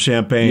bottles of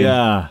champagne.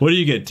 Yeah. What do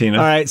you get, Tina?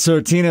 All right,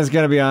 so Tina's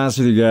gonna be honest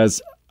with you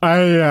guys.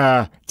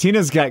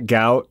 Tina's got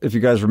gout, if you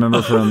guys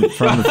remember from the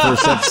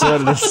first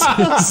episode of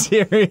this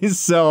series.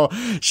 So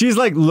she's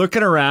like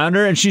looking around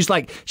her, and she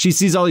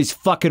sees all these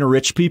fucking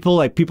rich people,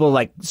 like people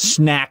like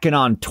snacking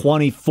on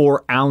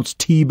 24-ounce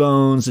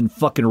T-bones and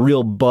fucking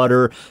real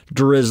butter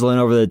drizzling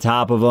over the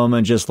top of them,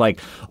 and just like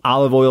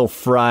olive oil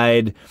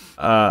fried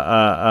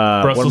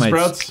Brussels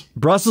sprouts.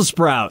 Brussels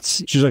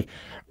sprouts. She's like,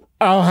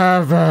 I'll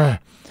have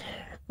a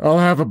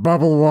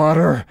bubble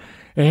water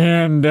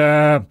and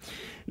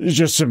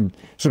just some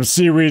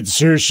seaweed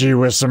sushi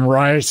with some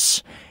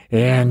rice,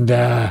 and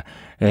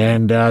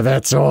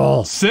that's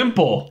all.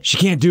 Simple. She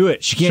can't do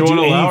it. She can't She do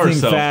won't allow anything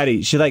herself.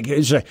 fatty. She's like,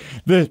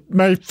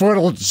 my foot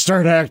will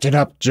start acting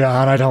up,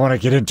 John. I don't want to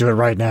get into it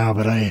right now,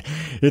 but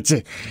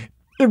it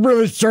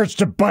really starts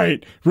to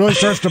bite.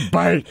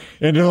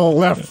 Into the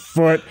left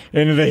foot,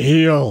 into the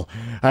heel.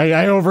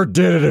 I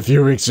overdid it a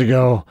few weeks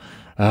ago.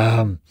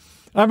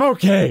 I'm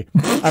okay.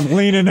 I'm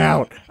leaning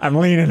out.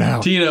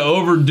 Tina,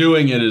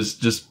 overdoing it is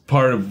just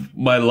part of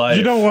my life.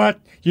 You know what?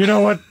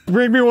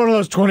 Bring me one of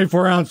those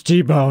 24-ounce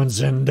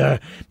T-bones, and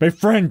my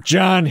friend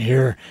John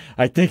here,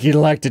 I think he'd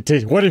like to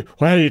take. How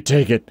do you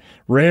take it?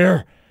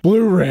 Rare?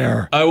 Blue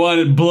rare. I want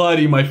it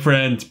bloody, my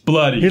friend.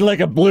 Bloody. He'd like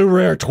a blue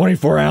rare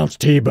 24-ounce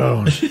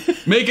T-bone.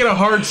 Make it a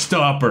heart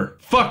stopper.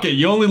 Fuck it.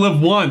 You only live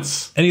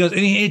once. And he goes,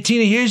 hey,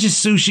 Tina, here's your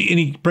sushi. And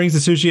he brings the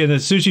sushi, and the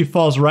sushi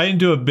falls right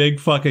into a big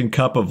fucking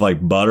cup of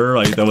like butter,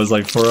 like that was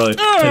like for like.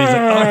 And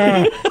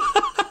he's like,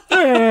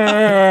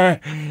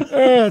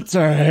 That's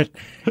all right.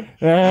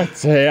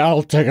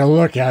 I'll take a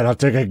look at it. I'll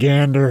take a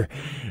gander.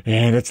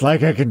 and it's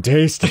like I can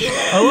taste it.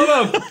 I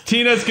love how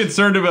Tina's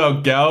concerned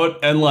about gout,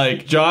 and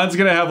like John's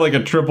gonna have like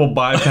a triple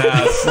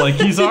bypass. Like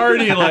he's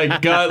already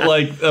like got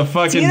like a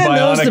fucking Tina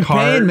knows bionic the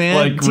heart, pain, man.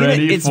 like Tina,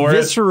 ready it's for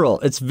visceral.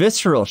 It's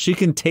visceral. She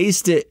can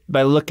taste it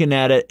by looking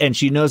at it, and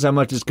she knows how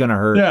much it's gonna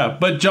hurt. Yeah,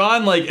 but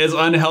John, like as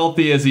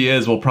unhealthy as he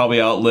is, will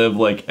probably outlive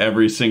like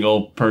every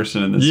single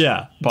person in this.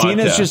 Yeah. podcast.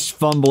 Tina's just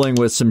fumbling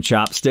with some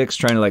chopsticks,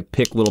 trying to like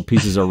pick little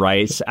pieces of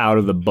rice out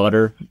of the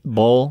butter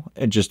bowl,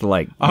 and just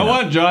like. I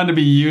want John to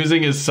be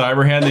using his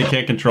cyber hand that he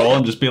can't control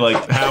and just be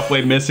like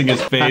halfway missing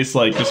his face,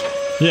 like just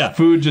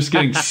food just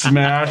getting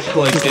smashed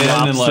like in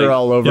and like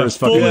all over his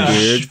fucking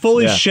beard,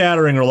 fully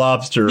shattering a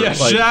lobster. Yeah,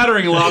 like,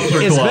 shattering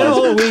lobster. It's been a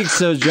whole week,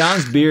 so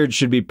John's beard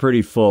should be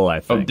pretty full. I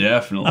think. Oh,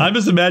 definitely. I'm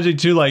just imagining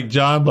too, like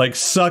John, like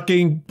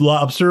sucking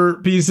lobster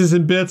pieces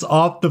and bits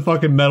off the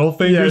fucking metal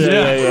fingers.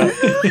 Yeah.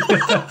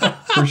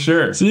 For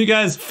sure. So you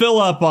guys fill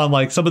up on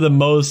like some of the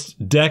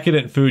most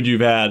decadent food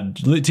you've had.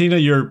 Tina,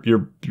 you're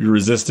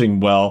resisting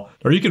well,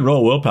 or you can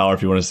roll willpower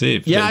if you want to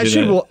see. Yeah, I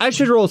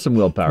should roll some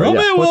willpower. Roll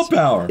me a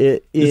willpower.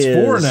 It's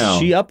 4 now.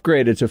 She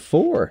upgraded to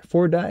 4.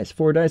 4 dice.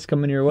 4 dice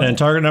coming your way. And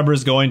target number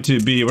is going to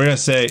be. We're going to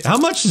say, how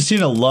much does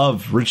Tina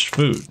love rich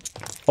food?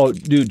 Oh,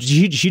 dude,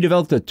 she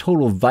developed a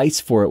total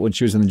vice for it when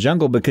she was in the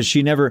jungle because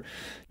she never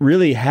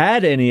really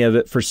had any of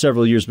it for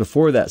several years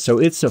before that. So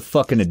it's a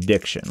fucking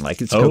addiction.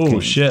 Like it's cocaine. Oh,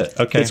 shit.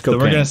 Okay, it's so we're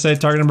going to say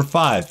target number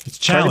 5. It's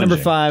challenging. Target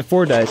number 5,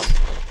 4 dice.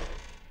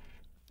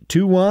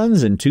 2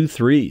 1s and 2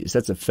 3s.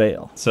 That's a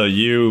fail. So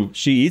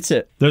she eats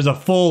it. There's a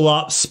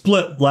full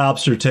split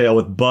lobster tail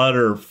with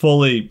butter,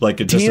 fully like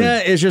a. Tina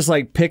is just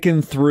like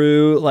picking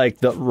through like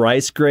the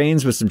rice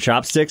grains with some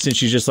chopsticks, and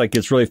she's just like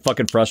gets really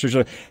fucking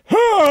frustrated. She's like,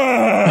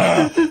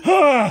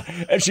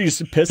 and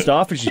she's pissed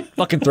off, and she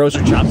fucking throws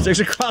her chopsticks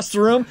across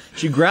the room.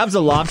 She grabs a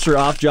lobster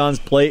off John's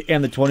plate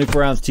and the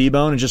 24-ounce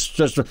T-bone, and just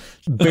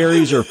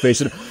buries her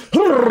face in it.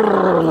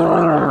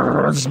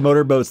 Just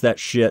motorboats that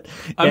shit.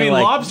 I mean,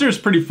 like, lobster's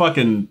pretty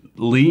fucking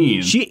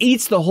lean. She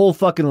eats the whole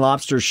fucking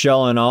lobster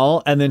shell and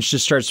all, and then she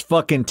starts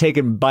fucking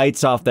taking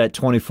bites off that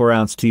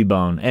 24-ounce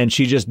T-bone, and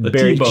she just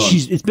buries.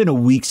 It's been a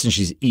week since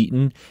she's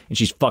eaten, and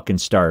she's fucking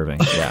starving.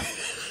 Yeah,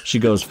 she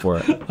goes for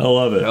it. I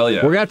love it. Hell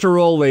yeah. We're gonna have to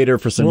roll later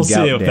for some gout damage.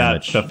 We'll see if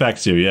that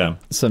affects you. Yeah,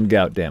 some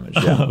gout damage.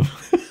 Yeah.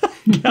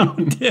 Gout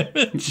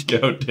damage.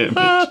 Gout damage.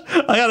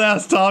 I gotta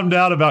ask Tom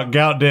down about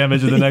gout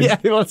damage in the next.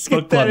 Yeah, let's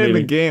get that in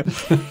the game.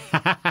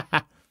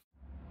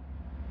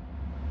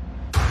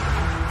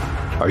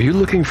 Are you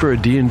looking for a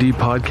D&D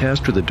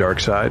podcast with a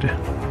dark side?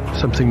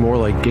 Something more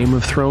like Game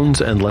of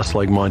Thrones and less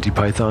like Monty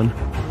Python?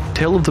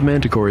 Tale of the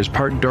Manticore is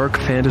part dark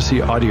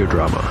fantasy audio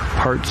drama,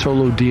 part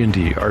solo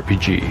D&D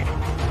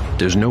RPG.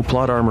 There's no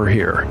plot armor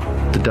here.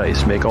 The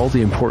dice make all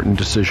the important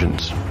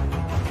decisions.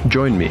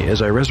 Join me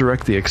as I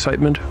resurrect the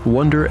excitement,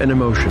 wonder, and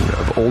emotion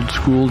of old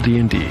school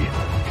D&D.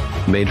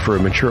 Made for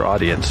a mature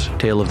audience,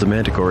 Tale of the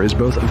Manticore is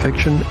both a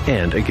fiction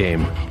and a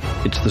game.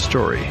 It's the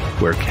story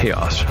where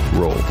chaos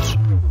rolls.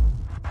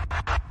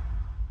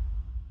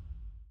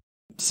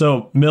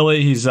 So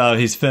Millie, he's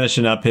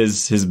finishing up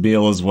his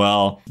meal as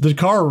well. The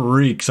car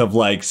reeks of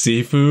like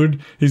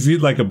seafood. He's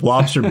eating like a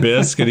lobster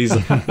bisque, and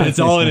it's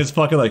all in his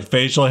fucking like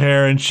facial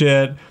hair and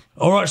shit.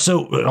 All right,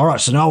 so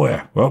now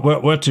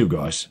where to,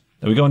 guys?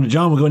 Are we going to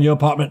John? We're going to your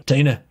apartment,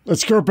 Tina?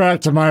 Let's go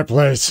back to my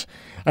place.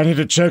 I need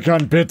to check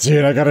on Bitsy,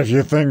 and I got a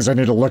few things I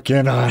need to look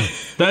in on.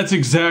 That's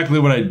exactly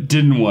what I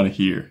didn't want to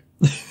hear.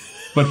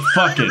 But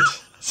fuck it.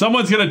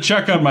 Someone's gonna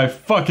check on my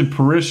fucking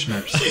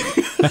parishioners.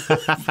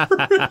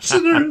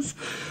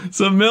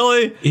 So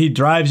Millie, he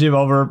drives you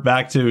over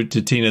back to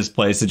Tina's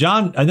place. So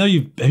John, I know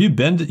you've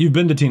been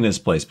to Tina's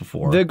place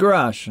before. The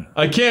garage.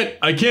 I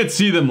can't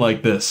see them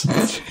like this.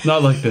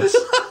 Not like this.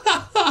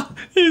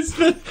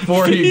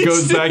 Before he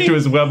goes back to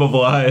his web of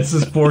lies,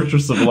 his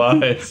fortress of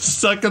lies.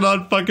 Sucking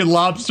on fucking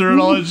lobster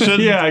and all that shit.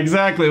 Yeah,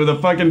 exactly. With a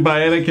fucking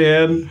bionic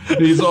hand.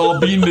 He's all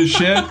beaten to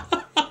shit.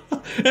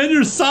 And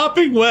you're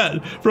sopping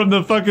wet from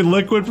the fucking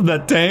liquid from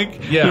that tank.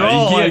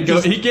 Yeah,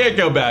 he can't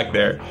go back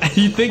there.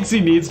 He thinks he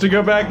needs to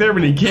go back there,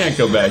 but he can't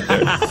go back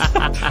there.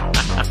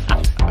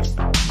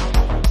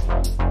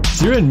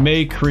 So you're in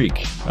May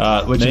Creek,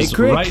 which is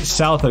right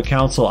south of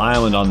Council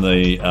Island on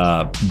the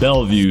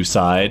Bellevue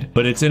side,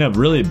 but it's in a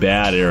really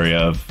bad area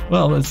of,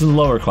 well, it's in the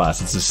lower class.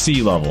 It's a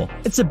sea level.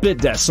 It's a bit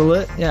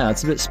desolate. Yeah,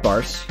 it's a bit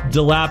sparse.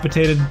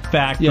 Dilapidated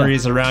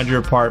factories around your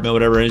apartment,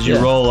 whatever it is. You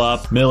roll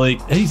up. Millie,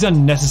 he's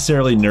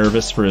unnecessarily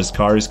nervous for his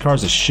car. His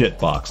car's a shit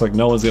box. Like,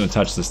 no one's going to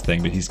touch this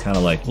thing, but he's kind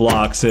of like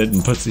locks it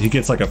and he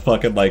gets like a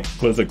fucking, like,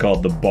 what is it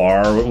called? The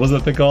bar? What was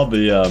it called?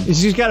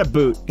 He's got a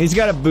boot. He's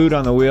got a boot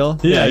on the wheel.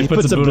 Yeah, he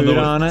puts a boot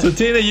on it. So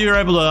Tina, you're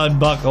able to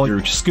unbuckle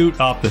your scoot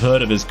off the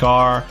hood of his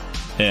car,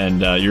 and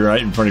you're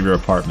right in front of your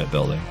apartment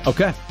building.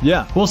 Okay,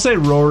 yeah. We'll say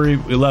we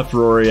left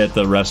Rory at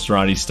the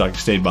restaurant. He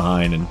stayed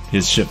behind, and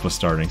his shift was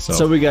starting.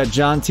 So we got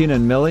John, Tina,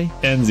 and Millie.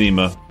 And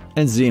Zima.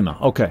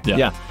 Okay,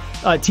 yeah.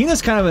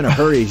 Tina's kind of in a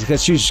hurry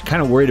because she's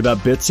kind of worried about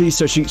Bitsy,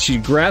 so she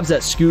grabs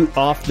that scoot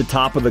off the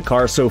top of the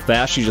car so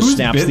fast she just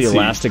snaps the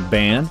elastic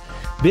band.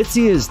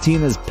 Bitsy is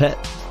Tina's pet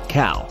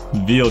cow.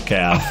 Veal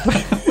calf.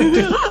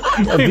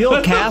 a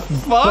veal calf,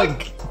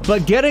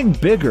 but getting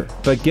bigger,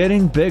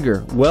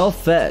 well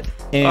fed.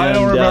 And, I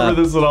don't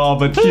remember this at all,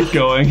 but keep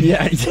going.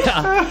 Yeah.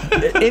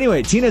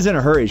 Anyway, Tina's in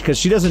a hurry because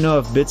she doesn't know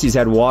if Bitsy's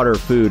had water or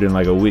food in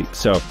like a week.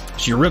 So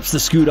she rips the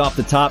scoot off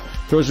the top,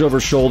 throws it over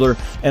her shoulder,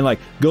 and like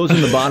goes in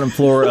the bottom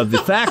floor of the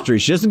factory.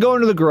 She doesn't go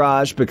into the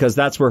garage because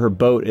that's where her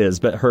boat is,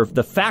 but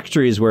the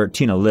factory is where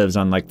Tina lives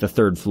on like the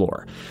 3rd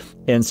floor.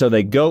 And so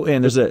they go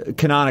in.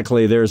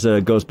 Canonically, there's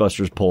a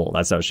Ghostbusters pole.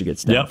 That's how she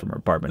gets down from her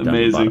apartment.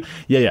 Amazing. Down the bottom.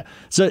 Yeah.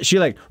 So she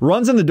like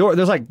runs in the door.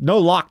 There's like no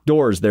locked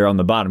doors there on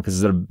the bottom because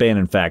it's an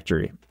abandoned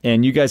factory.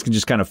 And you guys can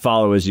just kind of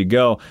follow as you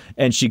go.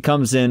 And she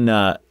comes in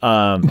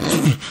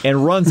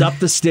and runs up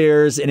the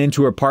stairs and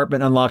into her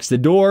apartment, unlocks the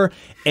door,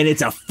 and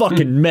it's a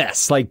fucking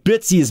mess. Like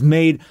Bitsy has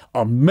made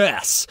a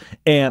mess.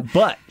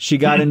 But she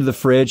got into the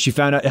fridge. She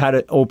found out how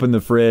to open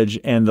the fridge,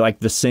 and like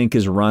the sink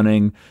is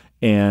running.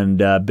 And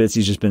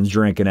Bitsy's just been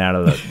drinking out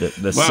of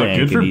the wow,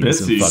 sink. Good for and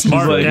Bitsy.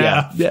 Smart, like,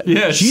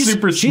 yeah, she's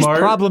super smart. She's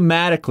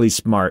problematically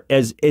smart,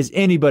 as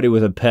anybody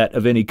with a pet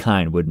of any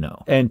kind would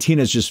know. And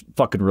Tina's just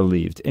fucking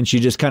relieved. And she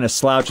just kind of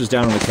slouches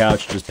down on the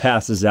couch, just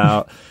passes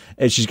out.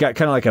 And she's got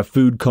kind of like a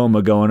food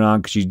coma going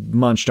on because she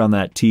munched on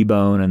that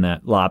T-bone and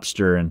that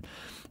lobster. And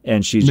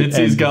she's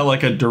Bitsy's got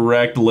like a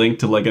direct link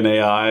to like an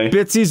AI.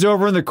 Bitsy's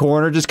over in the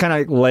corner, just kind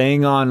of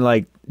laying on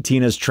like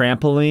Tina's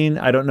trampoline.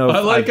 I don't know. I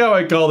like how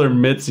I called her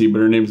Mitzi, but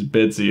her name's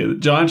Bitsy.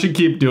 John should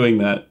keep doing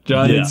that.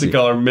 John needs to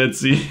call her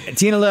Mitzi.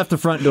 Tina left the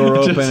front door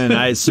open, and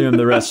I assume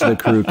the rest of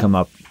the crew come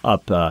up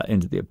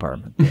into the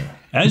apartment.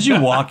 As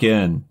you walk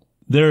in,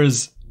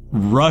 there's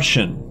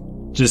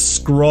Russian just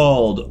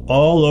scrawled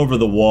all over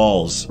the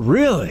walls.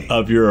 Really?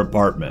 Of your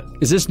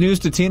apartment. Is this news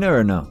to Tina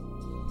or no?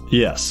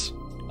 Yes.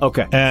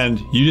 Okay. And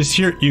you just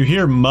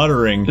hear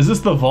muttering. Is this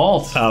the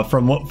vault?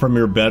 From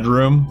your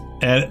bedroom.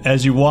 And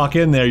as you walk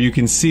in there, you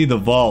can see the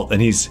vault,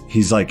 and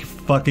he's like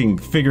fucking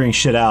figuring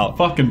shit out.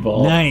 Fucking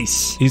vault.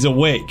 Nice. He's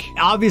awake.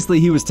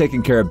 Obviously, he was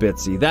taking care of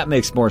Bitsy. That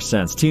makes more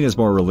sense. Tina's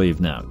more relieved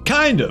now.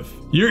 Kind of.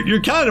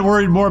 You're kind of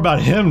worried more about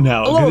him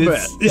now. A little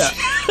bit. Yeah.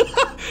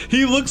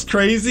 He looks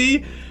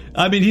crazy.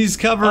 I mean, he's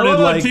covered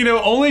in like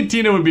only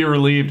Tina would be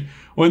relieved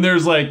when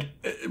there's like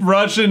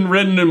Russian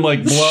written in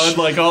like blood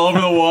like all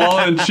over the wall,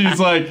 and she's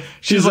like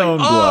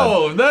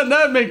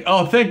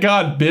oh, thank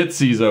God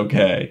Bitsy's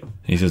okay.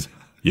 He says,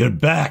 "You're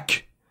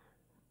back."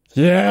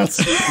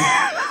 Yes.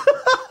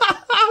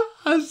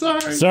 I'm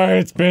sorry. Sorry,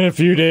 it's been a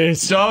few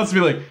days. John wants to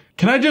be like,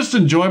 can I just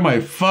enjoy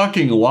my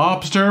fucking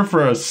lobster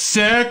for a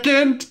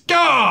second?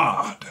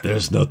 God!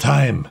 There's no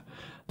time.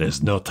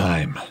 There's no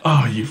time.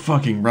 Oh, you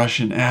fucking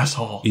Russian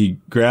asshole. He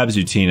grabs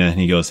you, Tina, and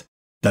he goes,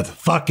 "That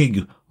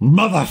fucking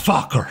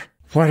motherfucker."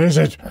 What is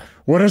it?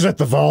 What is it,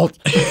 the vault?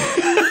 The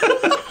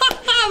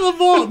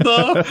vault,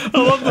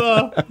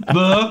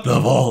 The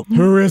vault.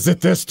 Who is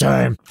it this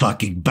time?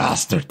 Fucking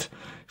bastard.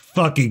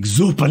 Fucking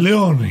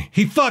Zupaleone.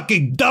 He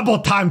fucking double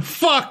time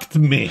fucked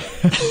me.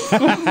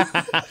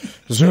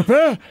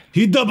 Zupa?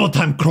 He double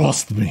time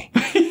crossed me.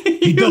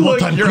 He Your double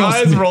time crossed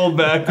eyes me. rolled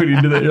back when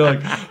you did that. You're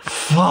like,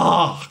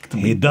 fucked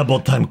me. He double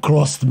time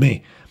crossed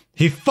me.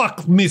 He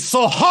fucked me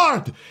so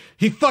hard.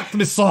 He fucked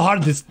me so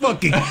hard. This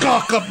fucking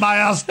cock up my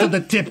ass to the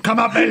tip. Come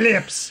up my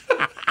lips.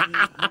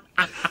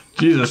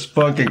 Jesus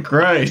fucking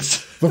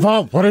Christ. The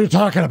vault, what are you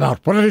talking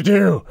about? What did he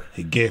do?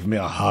 He gave me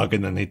a hug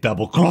and then he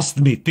double crossed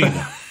me,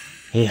 Tina.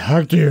 He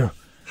hugged you.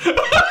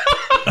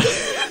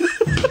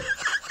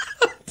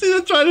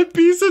 Tina trying to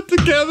piece it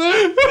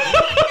together.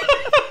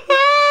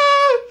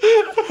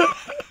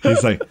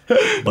 He's like,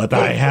 but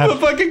I have... The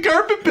fucking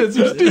carpet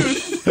pizzers, dude.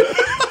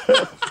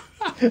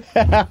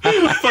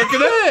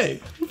 Fucking A.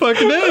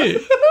 Fucking A.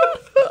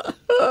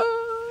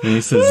 And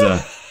he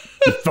says,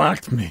 He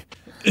fucked me.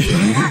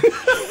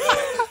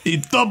 He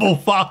double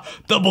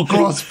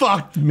cross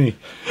fucked me.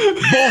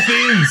 Both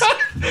ends.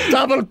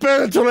 Double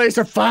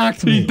penetrator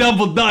fucked me. He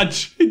double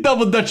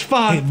Dutch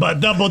fucked.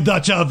 But double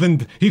Dutch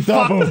oven. He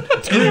Double,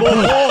 fucked in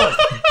both holes.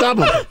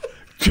 double,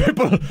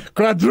 triple,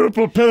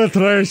 quadruple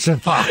penetration.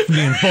 Fucked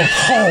me in both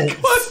holes.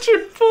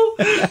 Quadruple.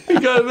 He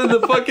got him in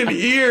the fucking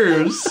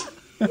ears.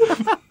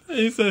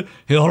 he said,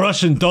 He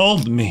Russian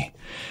told me.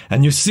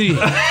 And you see...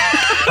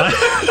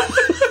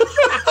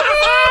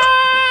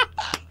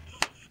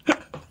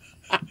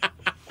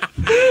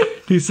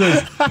 He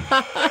says,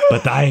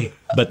 but I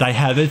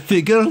have it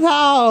figured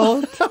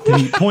out.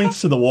 And he points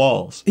to the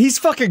walls. He's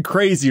fucking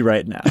crazy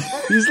right now.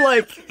 He's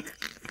like...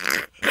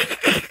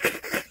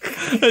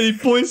 And he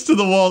points to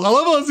the walls. I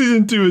love how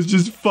season 2 is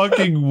just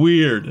fucking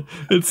weird.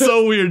 It's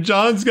so weird.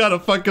 John's got a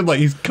fucking, like,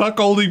 he's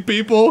cuckolding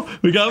people.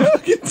 We got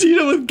fucking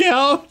Tina with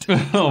gout.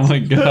 Oh my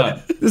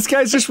God. This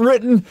guy's just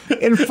written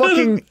in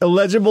fucking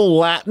illegible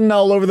Latin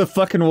all over the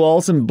fucking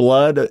walls in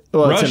blood.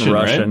 Well, it's in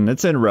Russian. Right?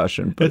 It's in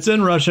Russian. It's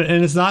in Russian,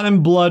 and it's not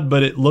in blood,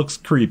 but it looks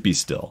creepy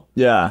still.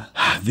 Yeah.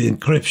 The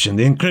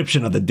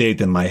encryption of the date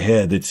in my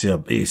head, it's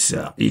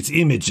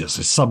images,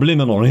 it's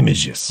subliminal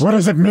images. What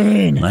does it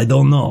mean? I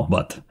don't know,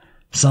 but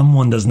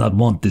someone does not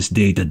want this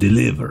data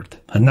delivered.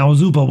 And now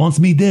Zupa wants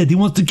me dead. He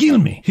wants to kill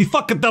me. He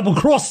fucking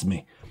double-crossed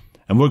me.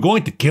 And we're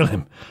going to kill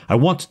him. I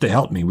want you to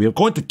help me. We are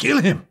going to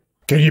kill him.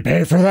 Can you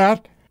pay for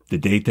that? The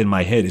date in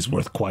my head is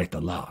worth quite a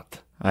lot.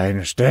 I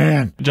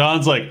understand.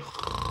 John's like,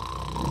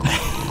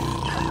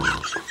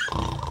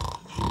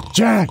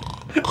 John!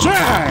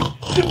 John!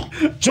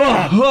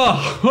 John!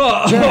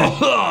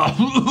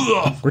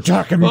 We're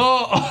talking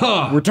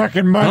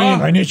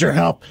money. I need your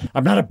help.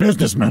 I'm not a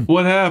businessman.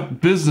 what happened?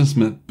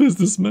 Businessman.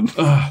 Businessman. Is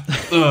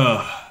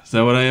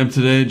that what I am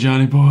today,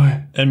 Johnny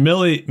boy? And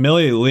Millie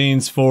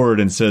leans forward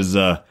and says,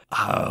 I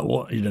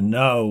want you to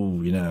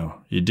know,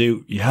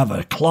 you have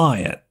a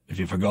client, if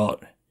you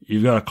forgot.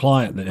 You've got a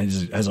client that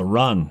has a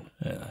run.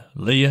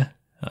 Leah?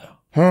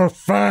 Oh,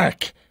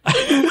 fuck.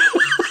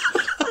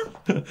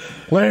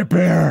 Lay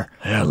bear.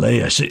 Yeah,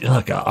 Leah,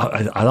 look,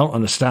 I don't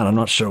understand. I'm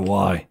not sure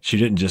why. She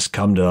didn't just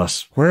come to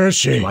us. Where is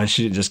she? Why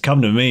she didn't just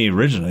come to me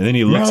originally? Then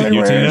he looks at you,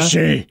 where Tina. is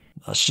she?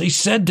 She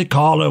said to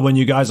call her when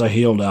you guys are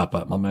healed up.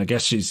 I mean, I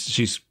guess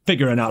she's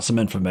figuring out some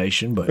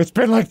information, but... It's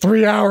been like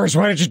 3 hours.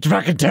 Why didn't you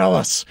fucking tell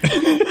us?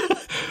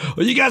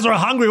 Well, you guys are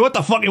hungry. What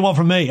the fuck you want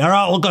from me? All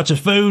right, we got your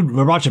food.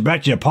 We brought you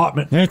back to your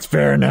apartment. That's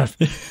fair enough.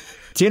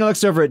 Tina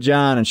looks over at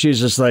John, and she's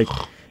just like,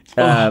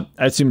 I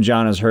assume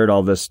John has heard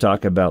all this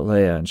talk about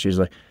Leia, and she's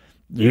like,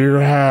 You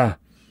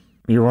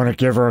want to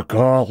give her a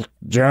call,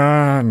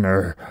 John,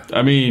 or...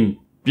 I mean,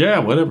 yeah,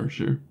 whatever,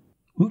 sure.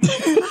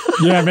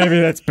 Yeah, maybe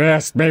that's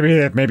best. Maybe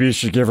you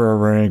should give her a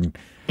ring.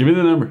 Give me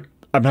the number.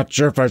 I'm not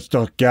sure if I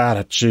still got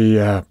it.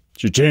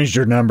 She changed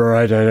her number.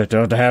 I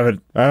don't have it.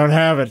 I don't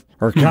have it.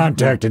 Or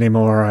contact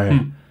anymore.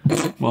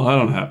 Well, I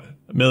don't have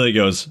it. Millie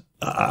goes,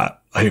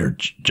 Here,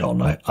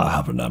 John, I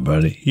have a number.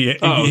 And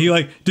he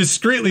like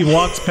discreetly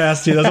walks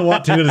past you, doesn't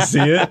want Tina to see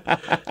it.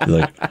 he's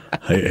like,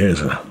 hey,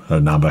 here's a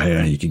number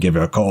here. You can give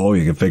her a call.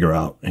 You can figure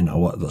out,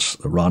 what the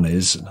run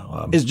is.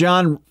 as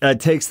John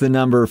takes the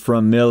number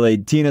from Millie,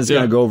 Tina's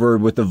going to go over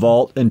with the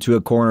vault into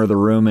a corner of the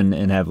room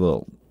and have a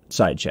little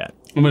side chat.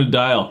 I'm going to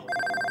dial.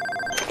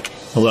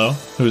 Hello?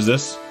 Who's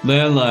this?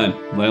 Landline.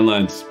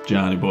 Landline's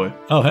Johnny boy.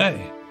 Oh,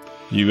 hey.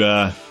 You,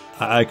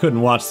 I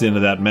couldn't watch the end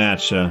of that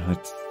match.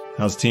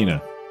 How's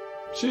Tina?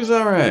 She's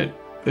all right.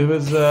 It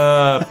was,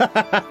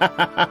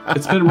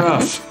 it's been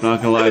rough,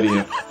 not gonna lie to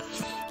you.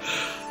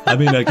 I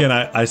mean, again,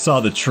 I saw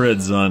the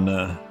trids on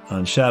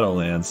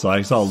Shadowlands, so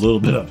I saw a little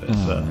bit of it.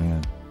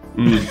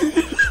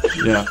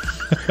 Yeah.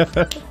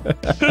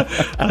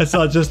 I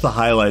saw just the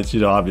highlights,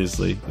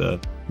 obviously. The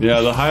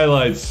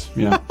highlights.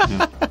 Yeah.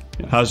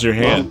 How's your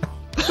hand?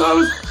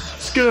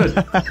 It's good.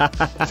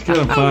 It's good,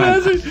 I'm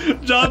fine.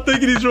 Imagine John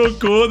thinking he's real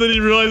cool, and then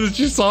he realizes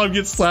she saw him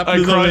get slapped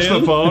in the crushed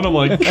hand. the phone, I'm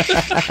like...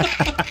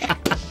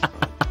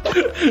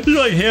 You're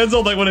like hands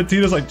on like one of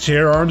Tina's like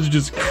chair arms, you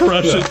just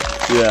crush it.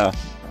 Yeah.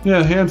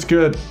 Yeah, hand's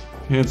good.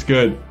 Hand's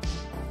good.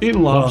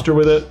 Eating lobster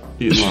with it.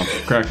 Eating lobster.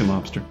 Cracking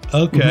lobster.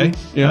 Okay.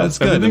 Yeah, that's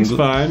good. Everything's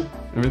fine.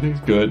 Everything's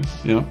good.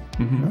 Yeah.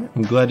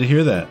 I'm glad to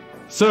hear that.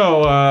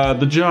 So,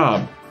 the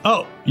job.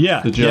 Oh,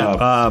 yeah. The job.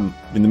 Yeah.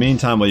 In the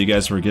meantime, while you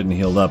guys were getting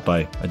healed up,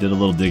 I did a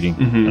little digging,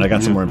 and I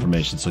got some more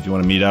information. So if you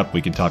want to meet up,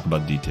 we can talk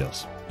about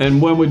details.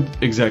 And when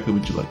exactly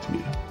would you like to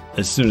meet up?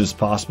 As soon as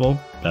possible.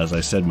 As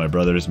I said, my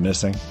brother is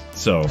missing.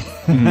 So,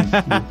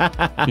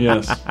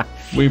 yes.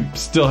 We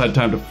still had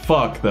time to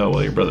fuck, though,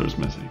 while your brother was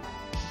missing.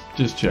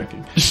 Just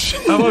checking.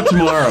 How about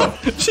tomorrow?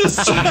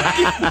 just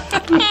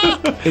checking.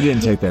 It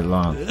didn't take that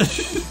long.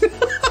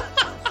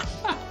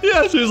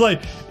 Yeah, she was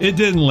like, it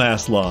didn't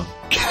last long.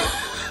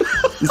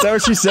 Is that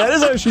what she said?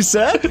 Is that what she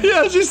said?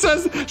 Yeah, she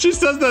says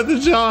that to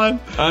John.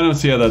 I don't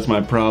see how that's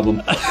my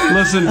problem.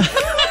 Listen,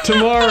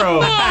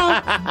 tomorrow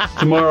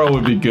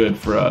would be good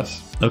for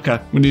us.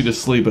 Okay. We need to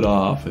sleep it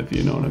off, if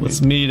you know what I mean.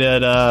 Let's meet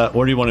at,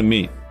 where do you want to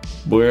meet?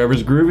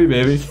 Wherever's groovy,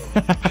 baby.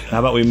 How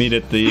about we meet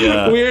at the,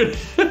 Weird.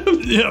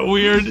 Yeah,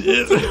 weird.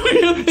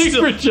 Weird thing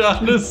for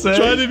John to say.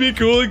 Trying to be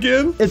cool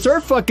again? It's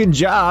her fucking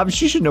job.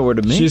 She should know where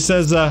to meet. She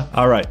says,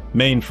 all right,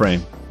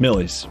 mainframe.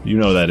 Millie's. You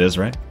know what that is,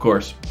 right? Of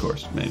course.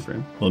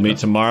 Mainframe. We'll meet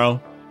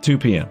tomorrow, 2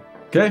 p.m.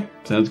 Okay,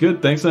 sounds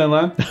good. Thanks,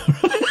 Landline.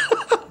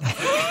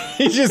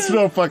 He's just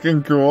so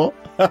fucking cool.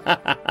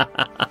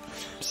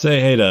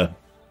 Say hey to,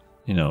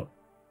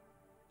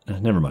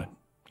 never mind.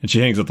 And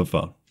she hangs up the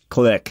phone.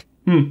 Click.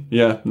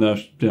 Yeah, no,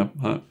 yeah.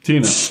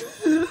 Tina.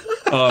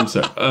 Oh,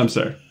 I'm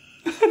sorry.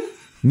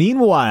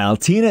 Meanwhile,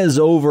 Tina is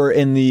over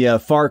in the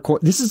far corner.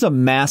 This is a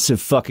massive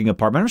fucking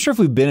apartment. I'm not sure if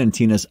we've been in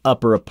Tina's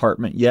upper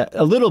apartment yet.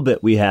 A little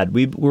bit we had.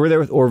 We were there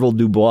with Orville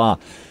Dubois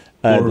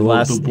the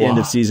last end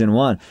of season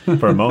 1.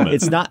 For a moment.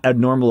 It's not a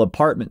normal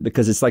apartment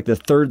because it's like the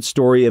third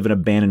story of an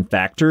abandoned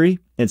factory.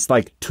 It's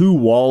like 2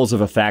 walls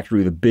of a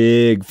factory with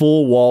big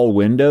full wall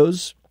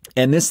windows.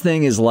 And this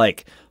thing is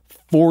like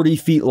 40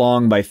 feet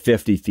long by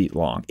 50 feet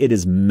long. It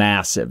is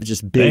massive.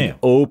 Just big,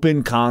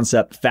 open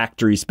concept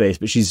factory space.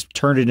 But she's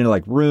turned it into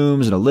like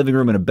rooms and a living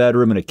room and a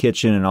bedroom and a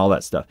kitchen and all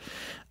that stuff.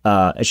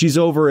 And she's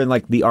over in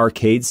like the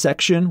arcade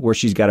section where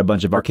she's got a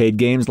bunch of arcade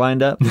games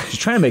lined up. She's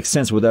trying to make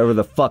sense with whatever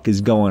the fuck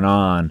is going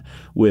on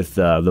with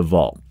the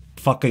vault.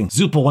 Fucking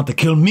Zupa want to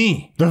kill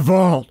me. The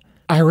vault.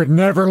 I would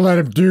never let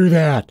him do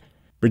that.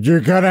 but you're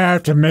gonna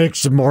have to make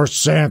some more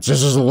sense.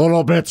 This is a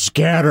little bit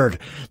scattered.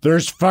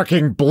 There's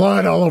fucking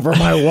blood all over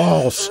my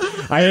walls.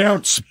 I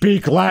don't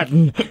speak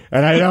Latin,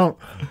 and I don't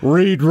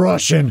read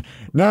Russian.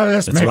 None of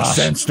this makes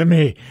sense to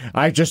me.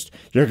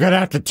 You're gonna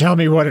have to tell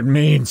me what it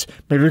means.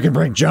 Maybe we can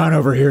bring John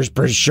over here. He's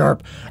pretty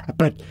sharp.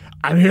 But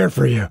I'm here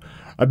for you.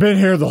 I've been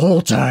here the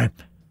whole time.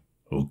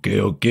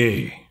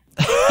 Okay.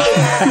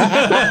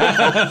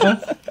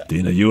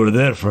 Tina, you were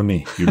there for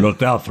me. You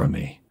looked out for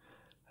me.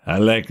 I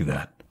like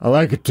that. I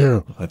like it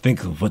too. I think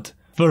what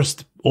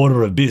first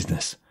order of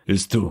business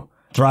is to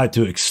try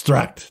to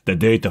extract the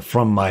data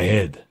from my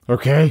head.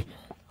 Okay.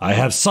 I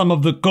have some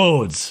of the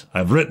codes.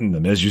 I've written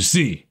them, as you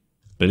see.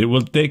 But it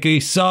will take a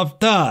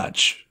soft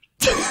touch.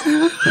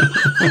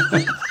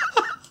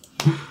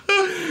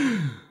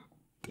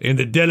 In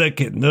the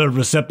delicate nerve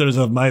receptors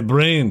of my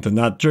brain to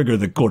not trigger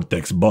the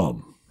cortex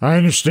bomb. I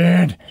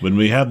understand. When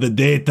we have the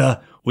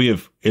data, we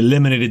have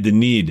eliminated the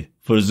need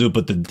for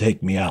Zupa to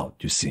take me out,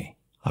 you see.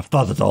 I've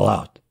thought it all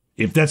out.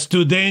 If that's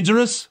too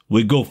dangerous,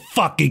 we go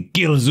fucking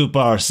kill Zupa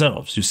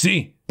ourselves, you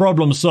see?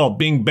 Problem solved,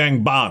 bing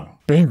bang bang.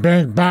 Bing,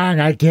 bang, bang,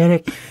 I get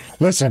it.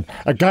 Listen,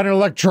 I got an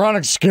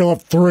electronics skill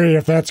of 3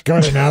 if that's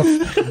good enough,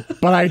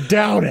 but I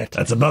doubt it.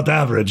 That's about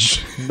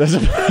average. That's a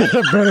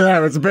bit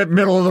average. It's a bit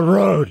middle of the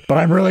road, but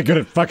I'm really good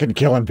at fucking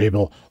killing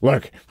people.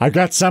 Look, I've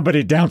got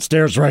somebody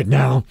downstairs right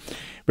now.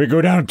 We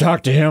go down and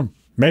talk to him.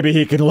 Maybe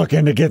he can look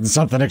into getting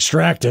something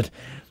extracted.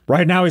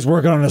 Right now he's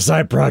working on a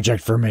side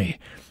project for me.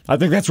 I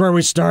think that's where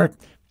we start.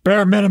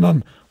 Bare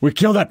minimum, we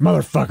kill that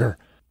motherfucker,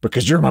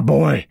 because you're my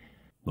boy.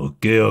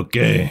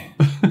 Okay.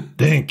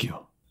 Thank you.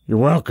 You're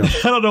welcome.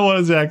 I don't know what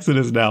his accent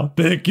is now.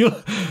 Thank you.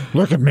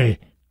 Look at me.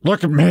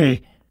 Look at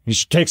me. He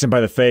takes him by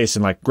the face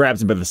and like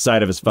grabs him by the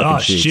side of his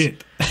fucking cheeks.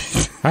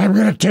 Shit. I'm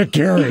gonna take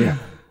care of you.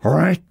 All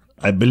right?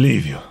 I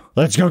believe you.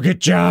 Let's go get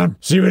John.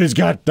 See what he's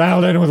got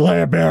dialed in with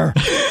Leia Bear.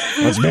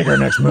 Let's make our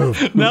next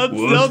move. Now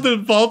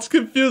the vault's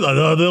confused. I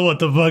don't know what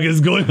the fuck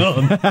is going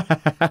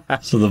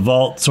on. So the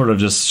vault sort of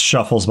just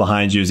shuffles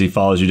behind you as he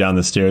follows you down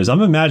the stairs.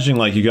 I'm imagining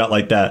like you got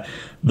like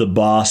the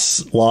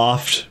boss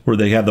loft where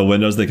they have the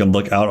windows they can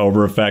look out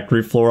over a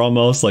factory floor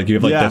almost. Like you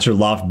have that's your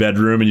loft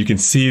bedroom and you can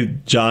see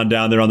John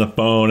down there on the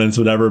phone and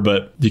whatever,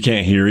 but you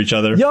can't hear each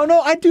other. Yo,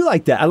 no, I do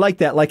like that. I like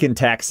that like in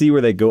Taxi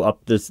where they go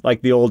up this,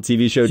 like the old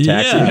TV show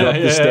Taxi, you go up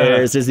the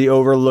stairs. There's the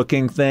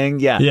overlooking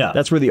thing. Yeah.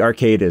 That's where the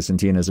arcade is in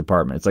Tina's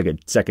apartment. It's like a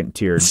second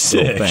tiered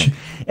little thing.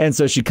 And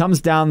so she comes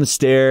down the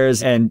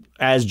stairs and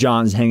as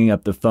John's hanging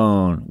up the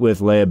phone with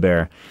Leia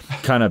Bear,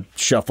 kind of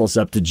shuffles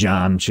up to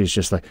John. She's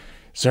just like,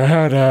 so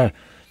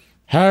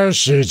how is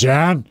she,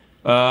 John?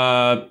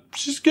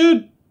 She's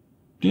good.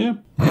 Yeah.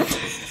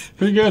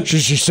 Pretty good.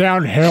 Does she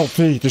sound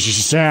healthy? Does she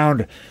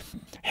sound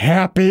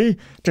happy?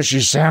 Does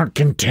she sound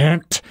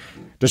content?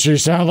 Does she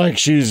sound like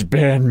she's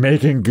been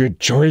making good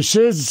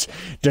choices?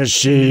 Does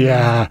she,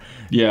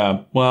 Yeah,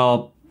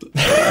 well,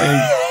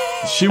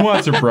 she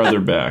wants her brother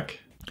back.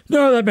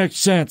 No, that makes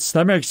sense.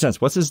 That makes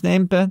sense. what's his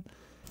name, Ben?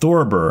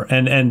 Thorber.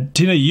 And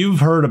Tina, you've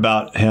heard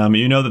about him.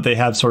 You know that they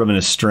have sort of an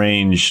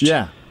estranged...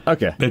 Yeah.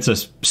 Okay. It's a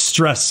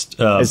stressed...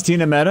 Has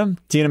Tina met him?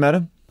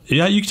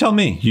 Yeah, you tell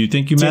me. You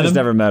think you met him? Tina's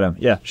never met him.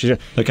 Yeah.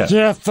 Okay.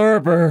 Yeah,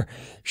 Thorber.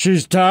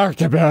 She's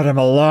talked about him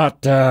a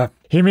lot.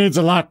 He means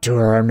a lot to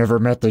her. I've never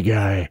met the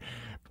guy.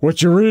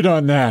 What's your read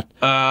on that?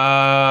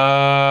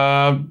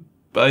 I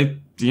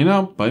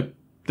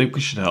think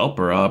we should help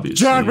her,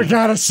 obviously. John, we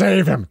gotta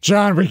save him.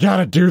 John, we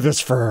gotta do this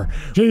for her.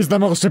 She's the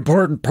most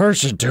important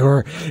person to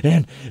her,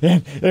 and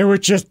it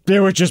would just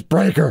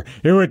break her.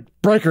 It would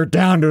break her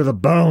down to the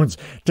bones,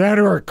 down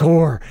to her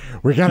core.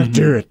 We gotta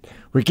do it.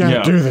 We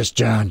gotta do this,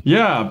 John.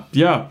 Yeah.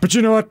 But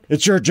you know what?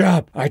 It's your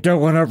job. I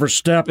don't want to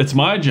overstep. It's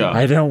my job.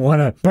 I don't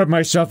want to put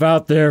myself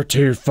out there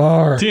too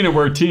far. Tina,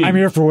 we're a team. I'm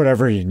here for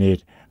whatever you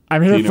need. You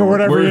need.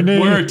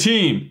 We're a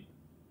team.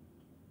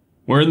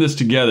 We're in this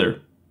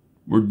together.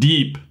 We're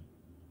deep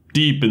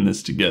in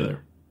this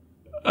together.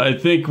 I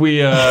think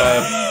we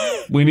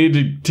need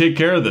to take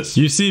care of this.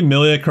 You see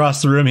Millie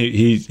across the room.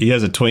 He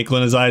has a twinkle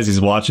in his eyes. He's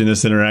watching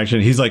this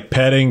interaction. He's like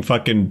petting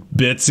fucking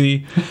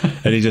Bitsy,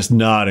 and he's just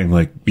nodding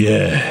like,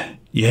 yeah.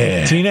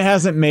 Tina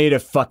hasn't made a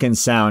fucking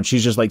sound.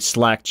 She's just like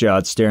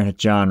slack-jawed staring at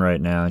John right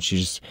now, and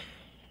she's just...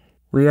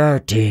 We are a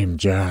team,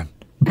 John.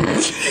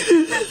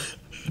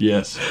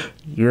 Yes.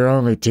 You're the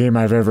only team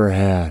I've ever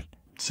had.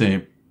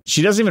 Same.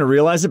 She doesn't even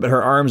realize it, but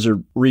her arms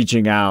are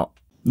reaching out.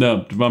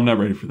 No, I'm not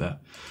ready for that.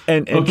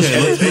 And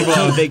okay, let's move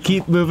on. They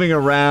keep moving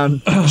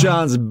around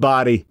John's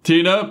body.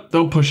 Tina,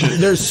 don't push it.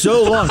 They're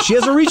so long. She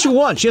has a reach of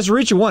 1.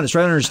 It's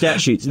right on her stat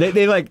sheets.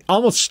 They like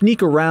almost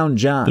sneak around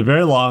John. They're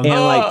very long.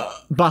 And like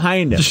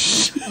behind him.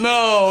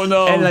 No.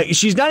 And like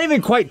she's not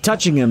even quite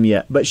touching him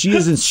yet, but she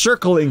is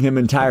encircling him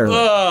entirely.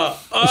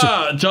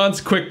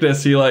 John's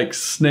quickness, he like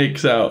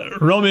snakes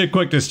out. Roll me a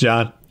quickness,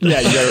 John.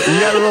 Yeah, you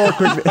gotta roll a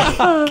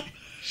quickness.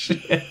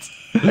 Shit.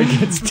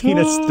 Against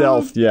Tina's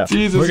stealth, yeah.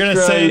 Jesus We're going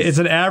to say it's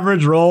an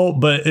average roll,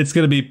 but it's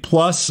going to be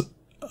plus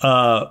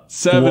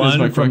 7 is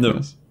my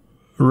quickness.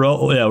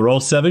 Roll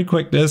 7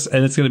 quickness,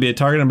 and it's going to be a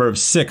target number of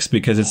 6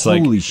 because it's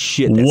Holy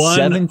shit, that 1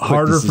 7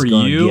 harder quickness for is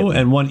gonna you get me.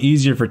 and 1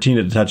 easier for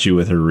Tina to touch you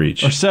with her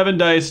reach. Or 7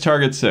 dice,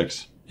 target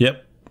 6.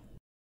 Yep.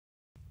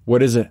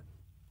 What is it?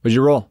 What'd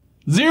you roll?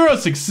 0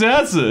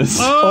 successes.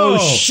 Oh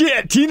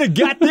shit! Tina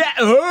got that.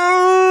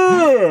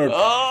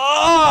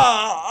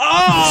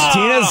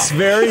 Tina's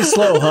very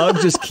slow hug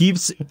just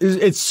keeps.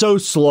 It's so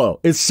slow.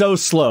 It's so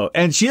slow,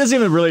 and she doesn't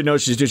even really know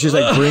what she's doing. She's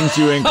like brings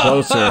you in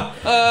closer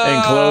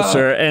and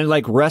closer, and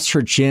like rests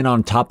her chin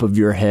on top of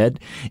your head,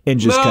 and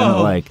just kind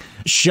of like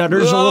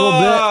shudders a little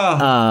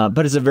bit.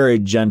 But it's a very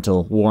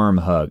gentle, warm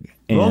hug.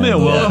 Roll me a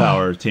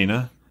willpower,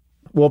 Tina.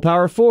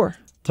 Willpower 4.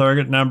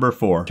 Target number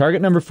 4.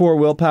 Target number 4.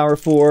 Willpower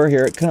 4.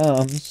 Here it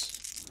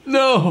comes.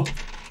 No.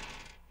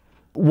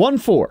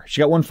 1-4.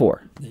 She got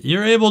 1-4.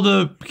 You're able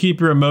to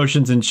keep your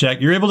emotions in check.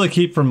 You're able to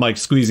keep from like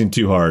squeezing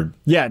too hard.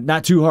 Yeah,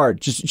 not too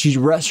hard. Just she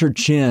rests her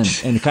chin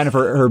and kind of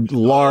her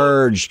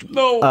large,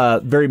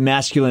 very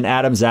masculine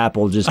Adam's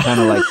apple just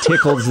kind of like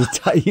tickles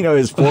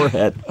his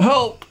forehead.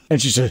 Help. And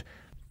she said,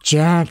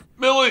 John,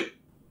 Millie.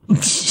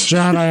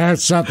 John, I had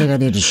something I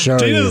need to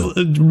show you.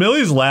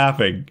 Millie's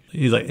laughing.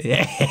 He's like,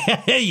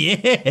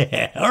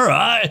 yeah, all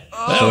right.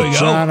 There we go.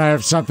 John, I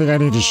have something I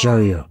need to show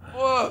you.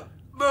 What?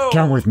 No.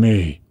 Come with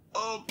me.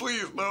 Oh,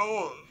 please,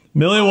 no.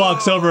 Millie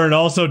walks over and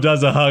also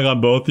does a hug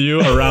on both of you,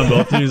 around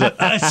both of you. He's like,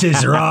 this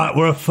is right.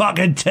 We're a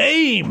fucking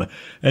team.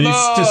 And he's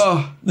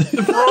just...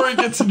 If Rory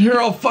gets in here,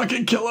 I'll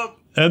fucking kill him.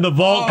 And the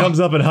vault comes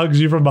up and hugs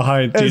you from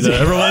behind, Tina.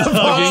 Everyone's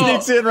hugging.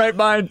 Sneaks in right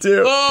behind,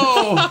 too.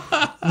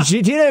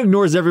 Tina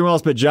ignores everyone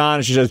else but John,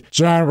 and she says,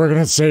 John, we're going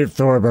to save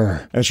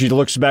Thorber. and she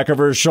looks back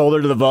over her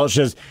shoulder to the vault. She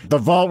says, The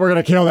vault, we're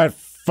going to kill that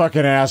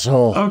fucking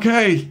asshole.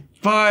 Okay,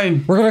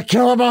 fine. We're going to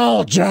kill them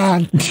all,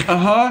 John.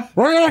 Uh-huh.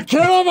 We're going to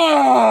kill them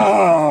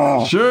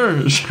all.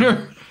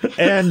 Sure.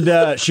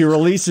 and she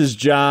releases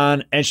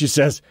John, and she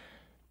says,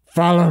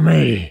 Follow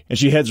me. and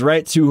she heads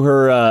right to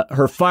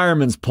her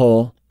fireman's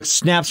pole,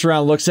 snaps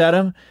around, looks at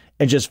him,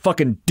 and just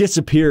fucking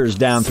disappears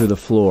down through the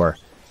floor.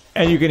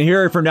 And you can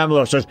hear her from down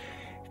below. She says,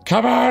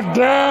 Come on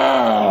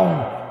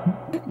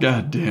down.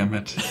 God damn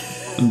it.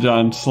 And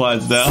John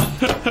slides down.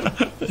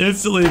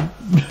 Instantly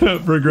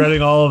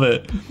regretting all of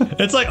it.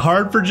 It's like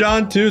hard for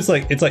John too. It's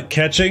like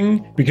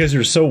catching because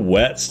you're so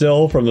wet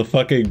still from the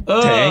fucking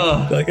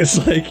tank. Like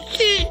it's like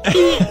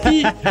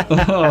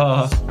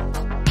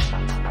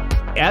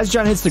as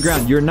John hits the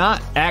ground, you're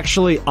not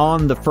actually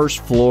on the first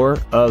floor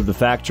of the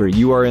factory.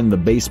 You are in the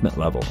basement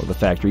level of the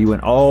factory. You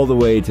went all the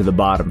way to the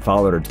bottom,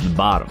 followed her to the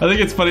bottom. I think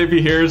it's funny if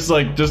he hears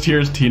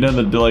Tina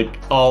and then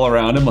all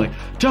around him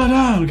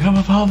John, come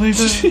up all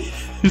these.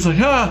 He's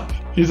like,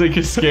 He's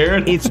like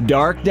scared. It's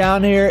dark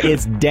down here.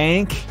 It's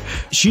dank.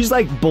 She's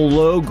like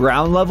below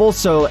ground level,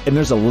 and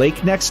there's a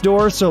lake next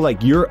door, so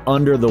like you're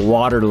under the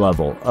water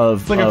level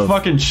of. It's like a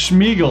fucking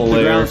Schmeagle the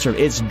layer. ground surface.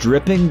 It's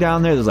dripping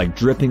down there. There's like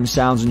dripping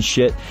sounds and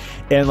shit.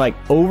 And like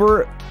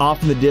over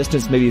off in the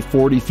distance, maybe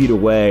 40 feet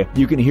away,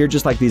 you can hear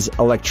just like these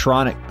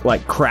electronic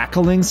like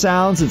crackling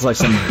sounds. It's like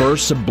some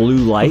bursts of blue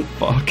light.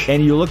 Fuck.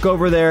 And you look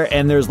over there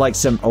and there's like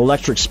some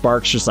electric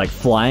sparks just like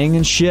flying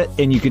and shit.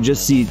 And you can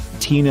just see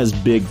Tina's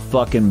big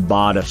fucking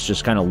bodice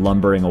just kind of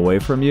lumbering away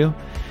from you.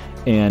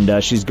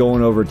 And she's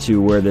going over to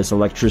where this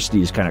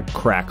electricity is kind of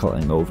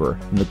crackling over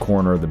in the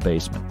corner of the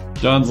basement.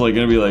 John's like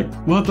gonna be like,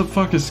 what the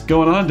fuck is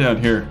going on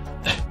down here?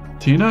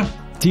 Tina?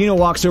 Tina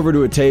walks over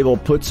to a table,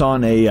 puts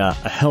on a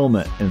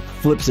helmet, and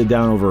flips it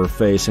down over her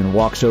face, and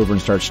walks over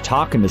and starts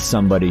talking to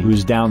somebody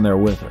who's down there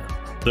with her.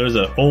 There's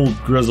an old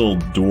grizzled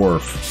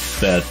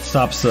dwarf that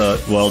stops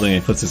welding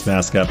and puts his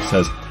mask up and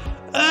says,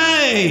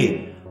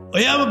 "Hey,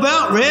 I'm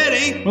about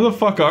ready." Where the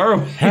fuck are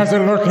we? How's it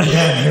looking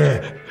down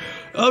here?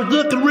 Oh, it's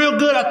looking real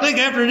good. I think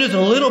after just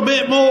a little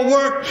bit more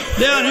work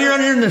down here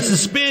under in the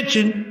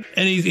suspension.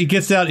 And he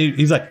gets out.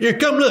 He's like, "Here,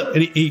 come look."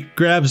 And he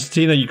grabs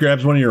Tina. He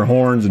grabs one of your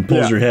horns and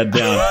pulls your head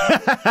down.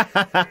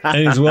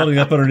 And he's welding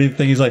up underneath the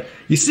thing. He's like,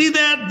 You see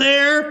that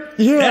there?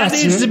 Yeah, That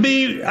needs to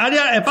be,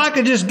 if I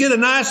could just get a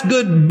nice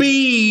good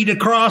bead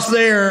across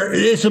there,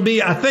 this will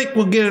be, I think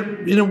we'll get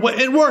it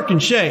in working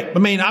shape. I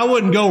mean, I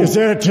wouldn't go. Is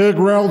that a TIG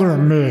weld or a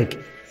MIG?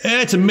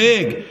 It's a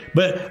MIG,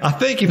 but I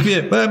think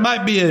it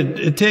might be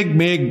a TIG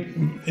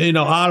MIG,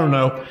 I don't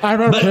know.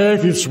 I'm okay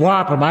if you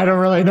swap them. I don't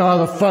really know how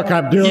the fuck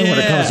I'm doing when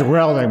it comes to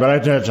welding, but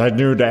I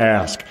knew to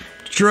ask.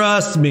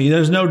 Trust me,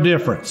 there's no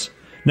difference.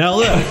 Now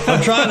look,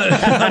 I've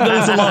done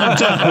this a long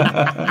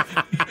time.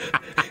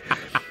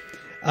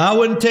 I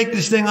wouldn't take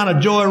this thing on a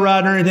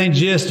joyride or anything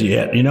just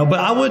yet, but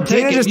I would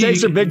take Tina just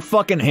takes her big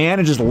fucking hand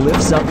and just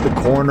lifts up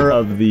the corner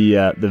of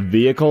the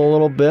vehicle a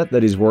little bit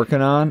that he's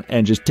working on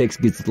and just gets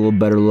a little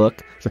better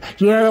look.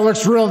 Yeah, that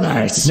looks real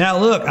nice. Now,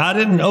 look, I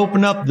didn't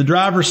open up the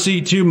driver's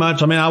seat too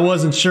much. I mean, I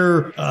wasn't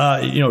sure,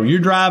 you're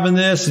driving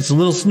this. It's a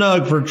little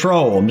snug for a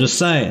troll. I'm just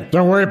saying.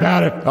 Don't worry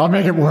about it. I'll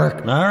make it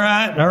work. All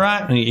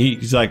right. And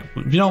he's like,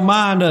 if you don't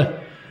mind,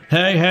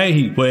 hey,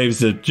 he waves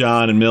to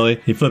John and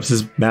Millie. He flips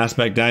his mask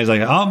back down. He's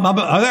like,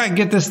 I can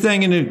get this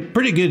thing into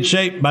pretty good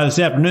shape by this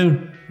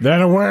afternoon.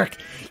 That'll work.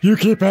 You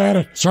keep at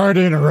it. Sorry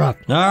to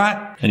interrupt. All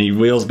right. And he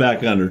wheels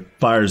back under,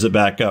 fires it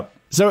back up.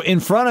 So in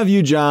front of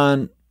you,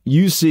 John,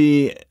 you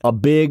see a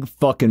big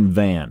fucking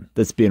van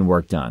that's being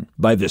worked on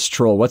by this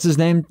troll. What's his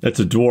name? It's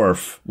a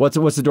dwarf. What's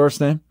the dwarf's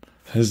name?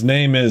 His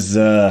name's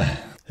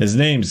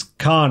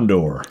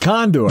Condor.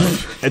 Condor.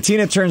 And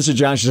Tina turns to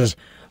John. She says,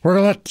 We're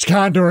gonna let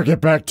Condor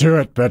get back to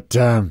it, but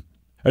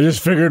I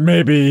just figured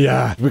maybe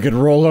we could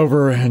roll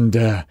over and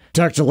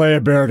tuck to lay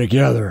a bear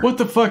together. What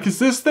the fuck is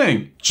this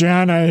thing?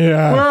 John, Where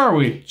are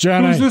we?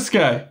 John, Who's this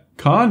guy?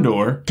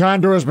 Condor?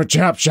 Condor is my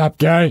chop shop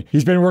guy.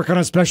 He's been working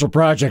on a special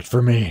project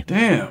for me.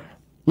 Damn.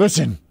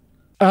 Listen,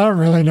 I don't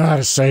really know how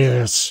to say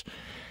this.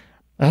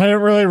 I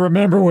don't really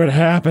remember what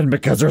happened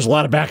because there's a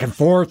lot of back and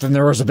forth and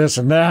there was this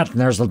and that and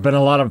there's been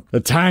a lot of the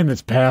time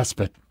that's passed,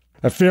 but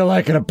I feel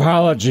like an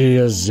apology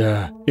is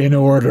in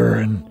order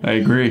and... I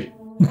agree.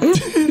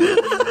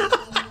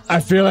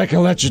 I feel like I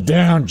let you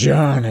down,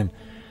 John, and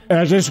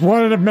I just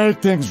wanted to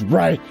make things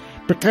right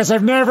because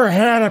I've never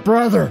had a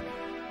brother.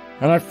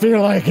 And I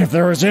feel like if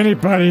there was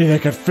anybody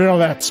that could fill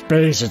that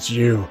space, it's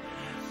you.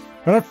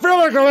 And I feel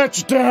like I let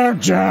you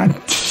down, John. I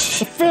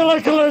feel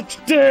like I let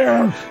you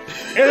down.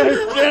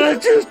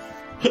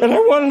 And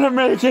I wanted to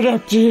make it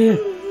up to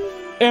you.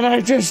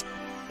 And this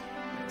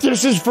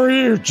is for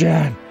you,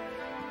 John.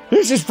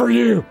 This is for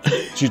you.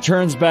 She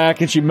turns back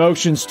and she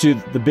motions to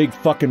the big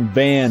fucking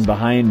van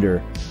behind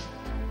her.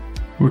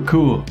 We're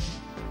cool.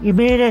 You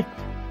mean it?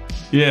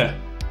 Yeah.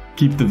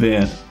 Keep the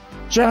van.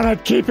 John,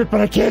 I'd keep it, but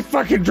I can't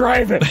fucking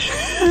drive it.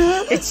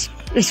 It's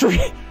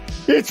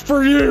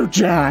for you,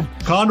 John.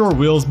 Condor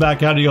wheels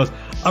back out and he goes,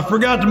 I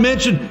forgot to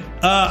mention,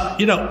 I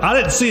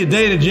didn't see a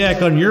data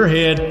jack on your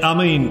head. I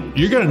mean,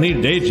 you're going to need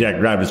a data jack to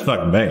drive this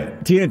fucking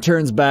van. Tina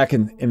turns back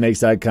and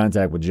makes eye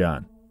contact with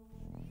John.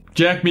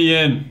 Jack me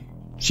in.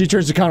 She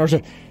turns to Condor and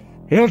says,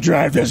 he'll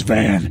drive this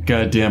van.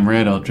 Goddamn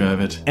right, I'll drive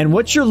it. And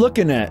what you're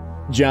looking at,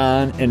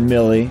 John and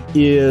Millie,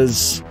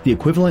 is the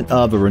equivalent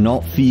of a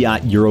Renault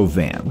Fiat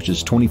Eurovan, which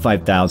is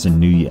 25,000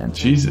 new yen.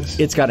 Jesus.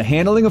 It's got a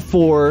handling of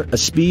 4, a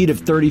speed of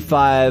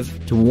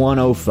 35 to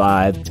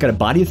 105. It's got a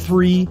body of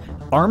 3,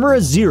 armor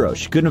of 0.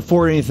 She couldn't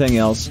afford anything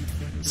else.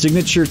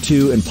 Signature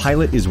 2, and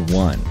pilot is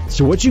 1.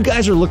 So what you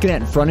guys are looking at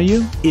in front of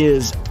you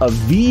is a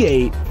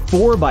V8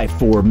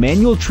 4x4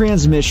 manual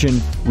transmission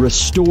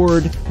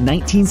restored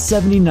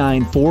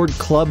 1979 Ford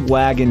Club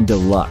Wagon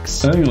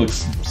Deluxe. That thing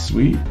looks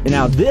sweet.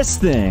 Now this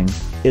thing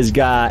has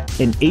got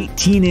an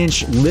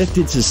 18-inch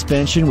lifted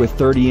suspension with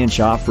 30-inch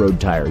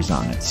off-road tires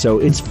on it. So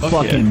it's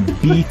fucking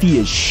beefy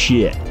as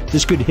shit.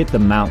 This could hit the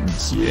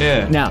mountains.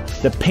 Yeah. Now,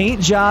 the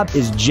paint job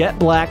is jet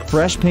black,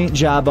 fresh paint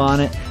job on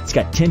it. It's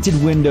got tinted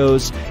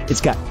windows.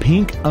 It's got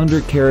pink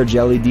undercarriage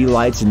LED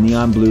lights and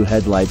neon blue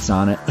headlights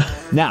on it.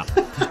 Now,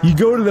 you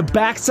go to the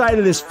backside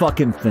of this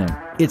fucking thing.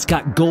 It's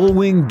got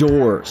gull-wing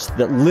doors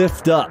that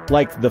lift up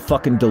like the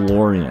fucking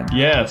DeLorean.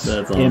 Yes.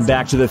 That's awesome. In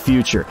Back to the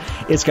Future.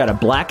 It's got a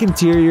black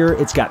interior.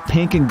 It's got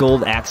pink and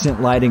gold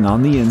accent lighting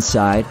on the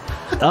inside.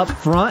 Up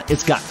front,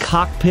 it's got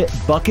cockpit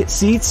bucket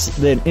seats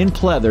that in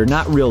pleather,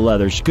 not real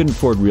leather. She couldn't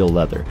afford real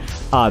leather,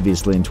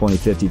 obviously, in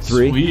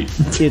 2053.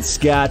 Sweet. It's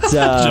got...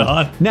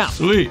 John. Now,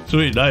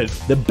 Sweet, nice.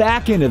 the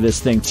back end of this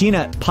thing,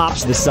 Tina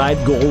pops the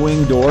side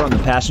gull-wing door on the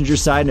passenger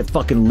side, and it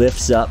fucking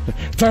lifts up.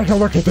 Take a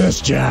look at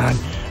this, John.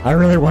 I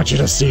really want you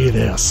to see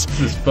this. This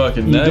is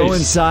fucking You nice. go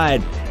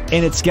inside,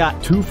 and it's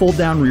got 2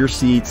 fold-down rear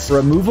seats,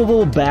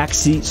 removable back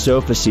seat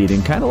sofa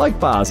seating, kind of like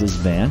Boz's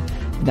van.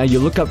 Now you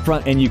look up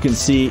front and you can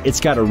see it's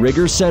got a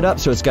rigger set up,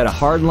 so it's got a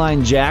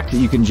hardline jack that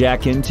you can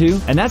jack into.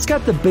 And that's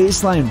got the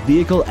baseline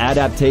vehicle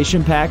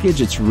adaptation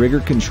package. It's rigger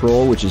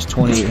control, which is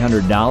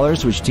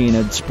 $2,800, which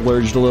Tina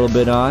splurged a little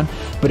bit on.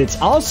 But it's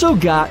also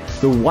got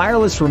the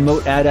wireless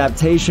remote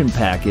adaptation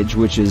package,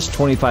 which is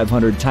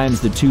 $2,500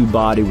 times the 2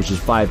 body, which is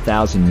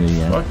 5,000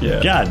 million. Fuck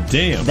yeah. God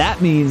damn. That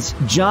means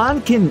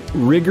John can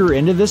rigger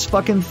into this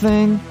fucking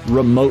thing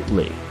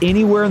remotely.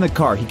 Anywhere in the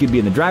car. He could be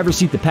in the driver's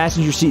seat, the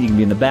passenger seat, he can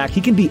be in the back. He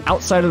can be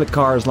outside of the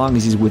car as long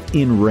as he's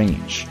within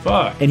range.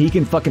 Fuck. And he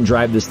can fucking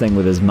drive this thing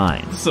with his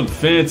mind. Some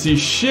fancy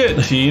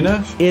shit,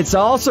 Tina. It's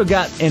also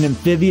got an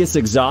amphibious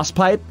exhaust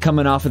pipe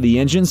coming off of the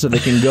engine so they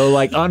can go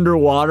like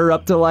underwater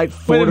up to like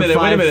 4 to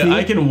 5 Wait a minute. feet.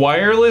 I can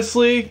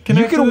wirelessly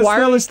connect You to can this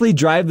wirelessly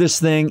drive this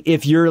thing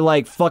if you're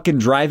like fucking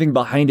driving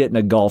behind it in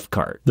a golf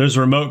cart. There's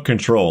remote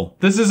control.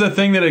 This is a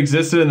thing that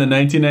existed in the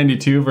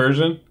 1992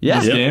 version Yeah.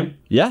 of this Yep. game?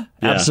 Yeah,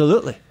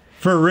 absolutely.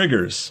 For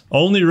riggers.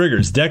 Only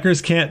riggers.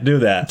 Deckers can't do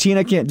that.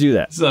 Tina can't do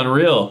that. This is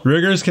unreal.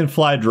 Riggers can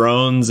fly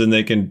drones and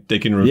they can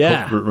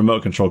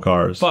remote control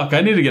cars. Fuck, I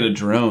need to get a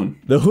drone.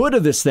 The hood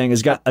of this thing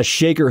has got a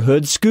shaker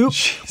hood scoop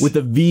with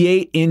a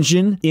V8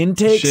 engine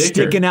intake Shaker.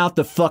 sticking out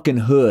the fucking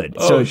hood.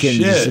 Oh, so it can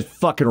shit. just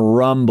fucking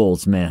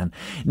rumbles, man.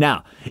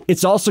 Now,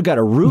 it's also got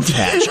a roof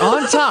hatch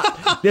on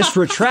top that's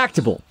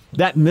retractable.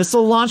 That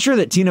missile launcher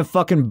that Tina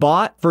fucking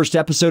bought, first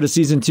episode of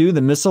season 2,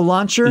 the missile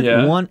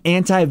launcher, one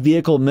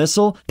anti-vehicle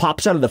missile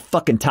pops out of the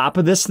fucking top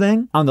of this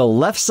thing. On the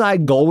left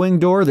side gullwing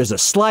door, there's a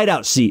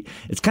slide-out seat.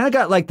 It's kind of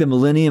got like the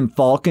Millennium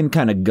Falcon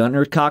kind of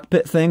gunner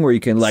cockpit thing where you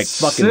can like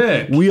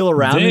fucking wheel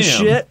around and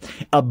shit.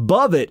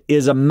 Above it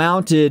is a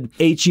mounted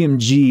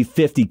HMG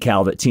 50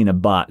 cal that Tina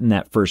bought in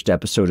that first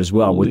episode as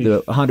well with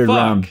the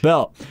 100-round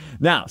belt.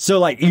 Now, so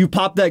like you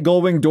pop that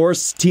gullwing door,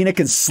 Tina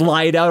can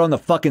slide out on the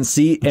fucking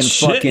seat and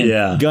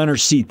gunner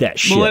seat that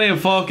shit. Millennium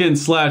Falcon /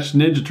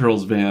 Ninja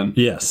Turtles van.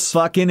 Yes.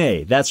 Fucking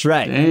A, that's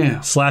right.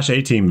 Damn. /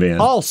 A-Team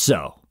van.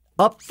 Also,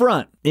 up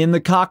front in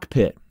the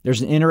cockpit,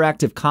 there's an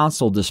interactive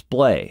console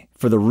display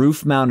for the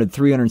roof-mounted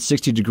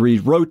 360-degree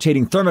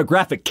rotating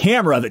thermographic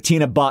camera that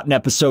Tina bought in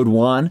episode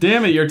 1.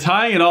 Damn it, you're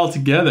tying it all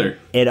together.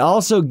 It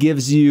also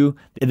gives you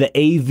the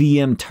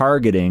AVM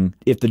targeting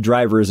if the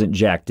driver isn't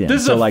jacked in.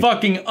 This is a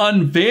fucking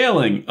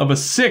unveiling of a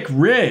sick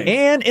rig.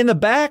 And in the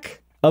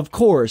back, of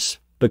course,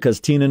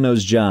 because Tina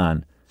knows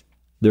John,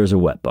 there's a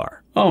wet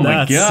bar. Oh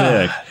my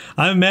God. Sick.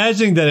 I'm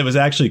imagining that it was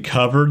actually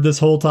covered this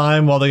whole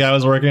time while the guy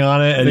was working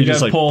on it, and he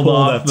just like pulled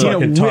off that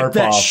fucking tarp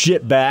that off.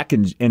 shit back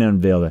and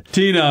unveiled it.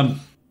 Tina,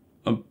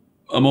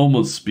 I'm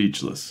almost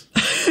speechless.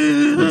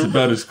 That's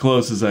about as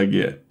close as I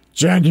get.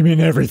 John, you mean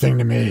everything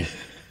to me.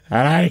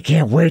 And I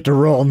can't wait to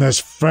roll in this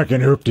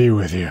fucking hoopty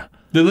with you.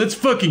 Then let's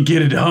fucking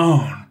get it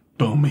on,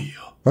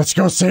 Bomeo. Let's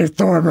go save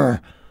Thormer.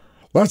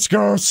 Let's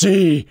go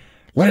see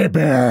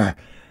Laybear.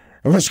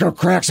 And let's go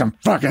crack some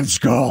fucking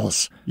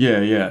skulls.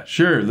 Yeah,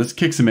 sure. Let's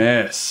kick some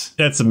ass.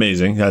 That's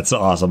amazing. That's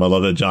awesome. I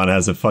love that John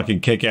has a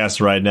fucking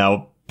kick-ass right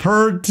now.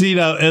 Per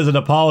Tina as an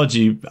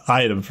apology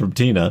item from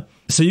Tina.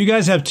 So you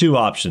guys have 2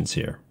 options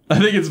here. I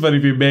think it's funny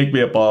if you make me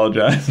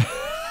apologize.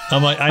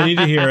 I'm like, I need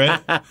to hear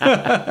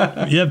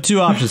it. You have 2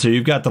 options here.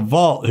 You've got the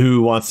Vault,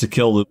 who wants to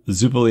kill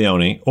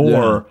Zuppleone,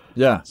 or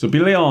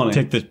Zuppleone.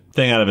 take the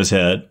thing out of his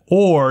head,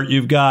 or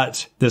you've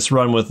got this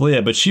run with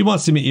Leia, but she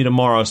wants to meet you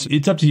tomorrow, so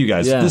it's up to you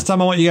guys. This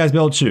time I want you guys to be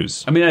able to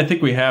choose. I mean, I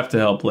think we have to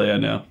help Leia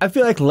now. I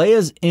feel like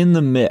Leia's in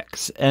the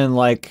mix, and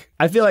like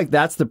I feel like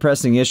that's the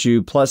pressing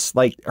issue, plus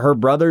like her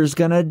brother's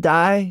gonna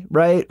die,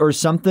 right, or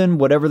something,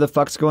 whatever the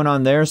fuck's going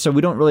on there, so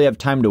we don't really have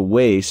time to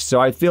waste.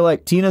 So I feel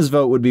like Tina's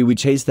vote would be we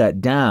chase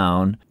that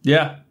down.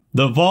 Yeah.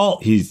 The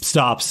Vault, he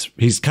stops,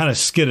 he's kind of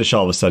skittish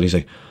all of a sudden. He's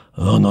like,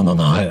 oh, no.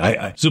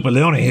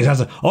 Zuppleone, he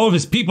has all of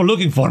his people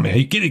looking for me. Are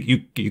you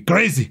kidding? You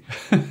crazy.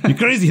 You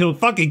crazy. He'll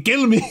fucking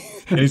kill me.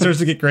 And he starts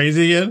to get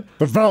crazy again.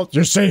 The Vault,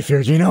 you're safe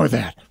here. You know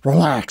that.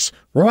 Relax.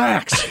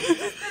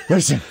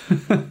 Listen,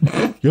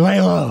 you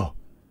lay low.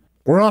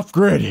 We're off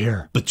grid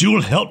here. But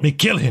you'll help me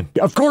kill him.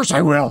 Of course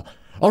I will.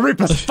 I'll rip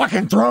his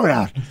fucking throat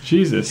out.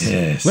 Jesus.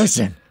 Yes.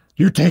 Listen,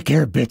 you take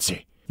care of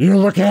Bitsy. You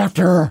look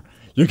after her.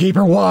 You keep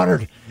her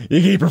watered.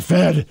 You keep her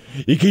fed.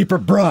 You keep her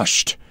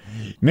brushed.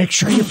 Make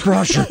sure you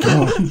brush her,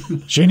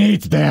 too. She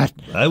needs that.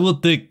 I will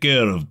take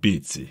care of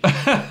Bitsy.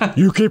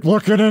 You keep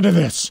looking into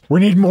this. We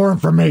need more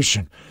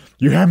information.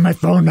 You have my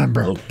phone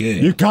number.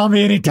 Okay. You call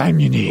me anytime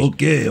you need.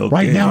 Okay.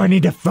 Right now I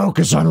need to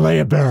focus on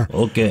Leia Bear.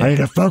 Okay. I need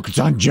to focus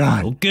on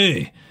John.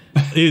 Okay.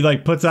 He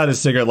like puts out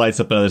his cigarette, lights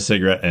up another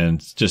cigarette, and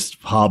just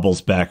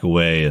hobbles back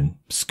away and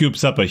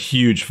scoops up a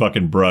huge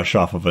fucking brush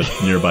off of a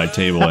nearby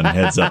table and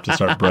heads up to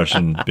start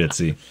brushing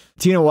Bitsy.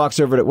 Tina walks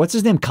over to, what's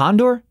his name,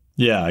 Condor?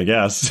 Yeah, I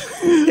guess.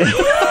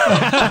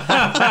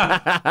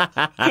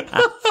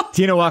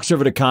 Tina walks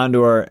over to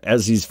Condor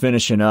as he's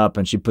finishing up,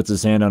 and she puts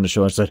his hand on his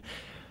shoulder and said,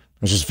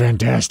 "This is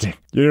fantastic.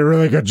 You did a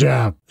really good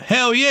job."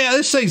 Hell yeah,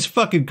 this thing's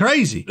fucking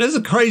crazy. This is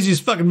the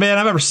craziest fucking man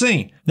I've ever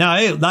seen. Now,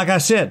 hey, like I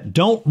said,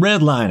 don't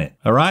redline it,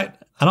 all right?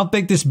 I don't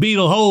think this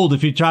beat'll hold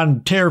if you try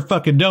and tear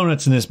fucking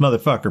donuts in this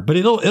motherfucker, but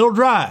it'll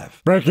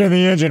drive. Break in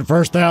the engine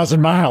first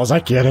 1,000 miles. I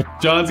get it.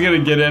 John's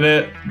gonna get in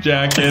it,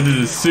 jack in,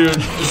 and as soon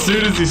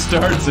as he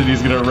starts it,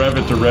 he's gonna rev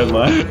it to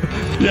redline.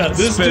 Yeah,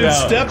 this dude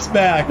steps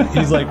back.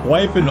 He's like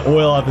wiping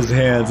oil off his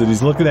hands, and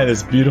he's looking at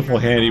his beautiful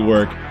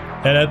handiwork.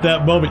 And at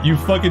that moment, you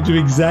fucking do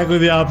exactly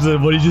the opposite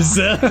of what he just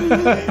said.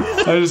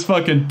 I just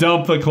fucking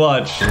dump the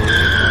clutch.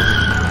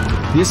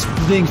 This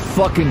thing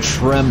fucking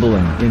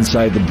trembling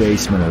inside the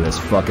basement of this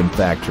fucking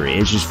factory.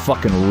 It's just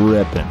fucking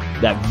ripping.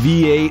 That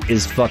V8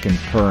 is fucking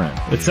purring.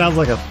 It sounds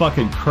like a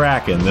fucking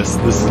kraken. This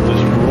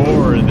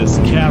roar in this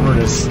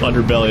cavernous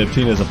underbelly of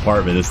Tina's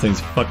apartment. This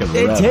thing's fucking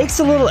revving. It takes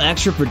a little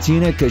extra for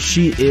Tina because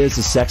she is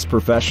a sex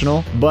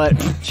professional, but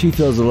she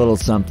feels a little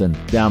something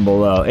down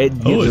below. It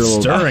gives her a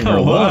little stirring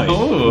her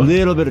loins.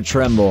 Little bit of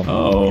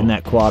tremble in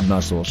that quad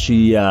muscle.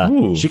 She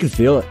can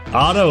feel it.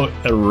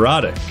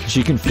 Autoerotic.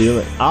 She can feel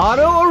it.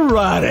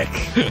 Autoerotic.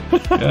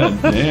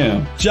 God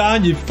damn.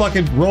 John, you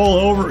fucking roll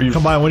over. You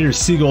come by, one of your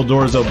seagull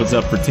doors opens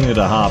up for Tina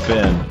to hop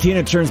in.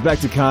 Tina turns back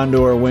to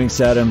Condor, winks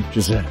at him,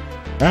 just said,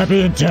 "I'll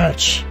be in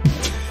touch.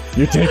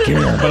 You take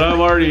care." But I'm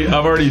already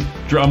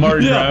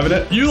driving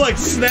it. You like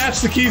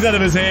snatch the keys out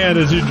of his hand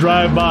as you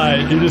drive by.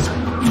 You just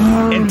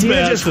and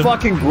Tina just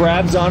fucking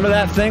grabs onto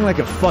that thing like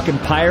a fucking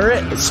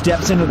pirate,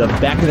 steps into the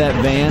back of that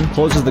van,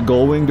 closes the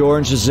gullwing door,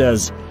 and just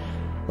says,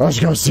 Let's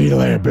go see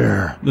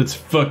Bear. Let's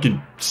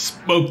fucking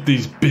smoke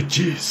these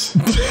bitches.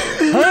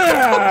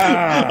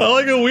 I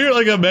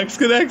like a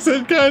Mexican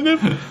accent, kind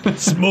of.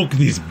 Smoke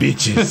these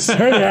bitches.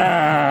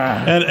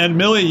 And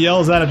Millie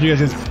yells out after you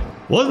guys says,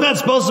 wasn't that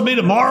supposed to be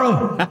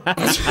tomorrow?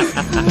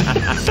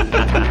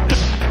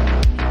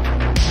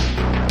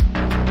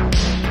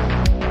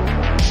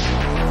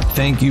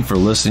 Thank you for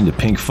listening to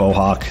Pink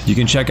Fohawk. You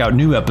can check out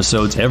new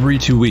episodes every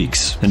 2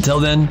 weeks. Until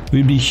then,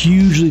 we'd be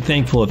hugely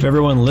thankful if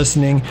everyone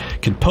listening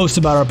could post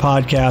about our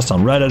podcast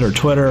on Reddit or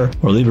Twitter,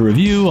 or leave a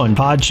review on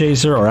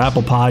Podchaser or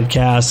Apple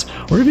Podcasts,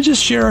 or even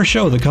just share our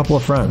show with a couple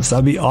of friends.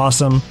 That'd be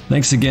awesome.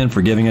 Thanks again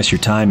for giving us your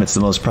time. It's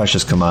the most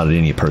precious commodity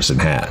any person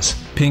has.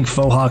 Pink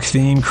Fohawk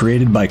theme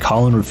created by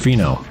Collin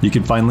Ruffino. You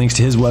can find links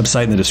to his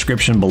website in the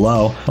description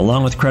below,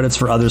 along with credits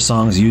for other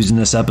songs used in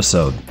this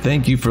episode.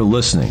 Thank you for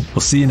listening.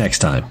 We'll see you next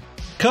time.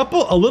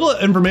 A little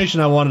information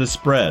I wanted to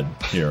spread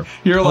here.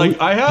 You're like,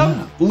 I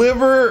have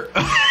liver.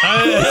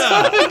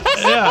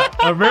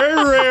 A very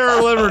rare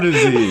liver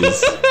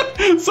disease.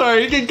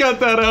 Sorry, you can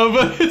cut that out,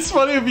 but it's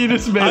funny if you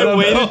just made I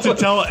waited to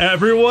tell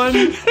everyone.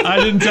 I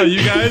didn't tell you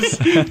guys.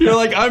 You're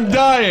like, I'm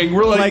dying.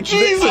 We're like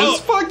Jesus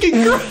fucking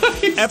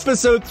Christ.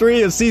 Episode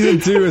 3 of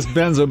season 2 is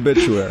Ben's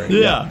obituary.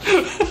 Yeah.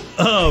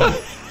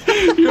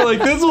 You're like,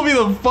 this will be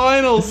the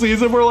final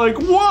season. We're like,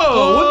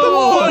 whoa, what the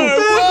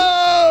fuck?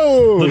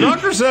 The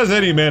doctor says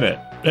any minute.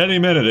 Any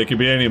minute. It could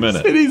be any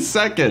minute. Any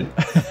second.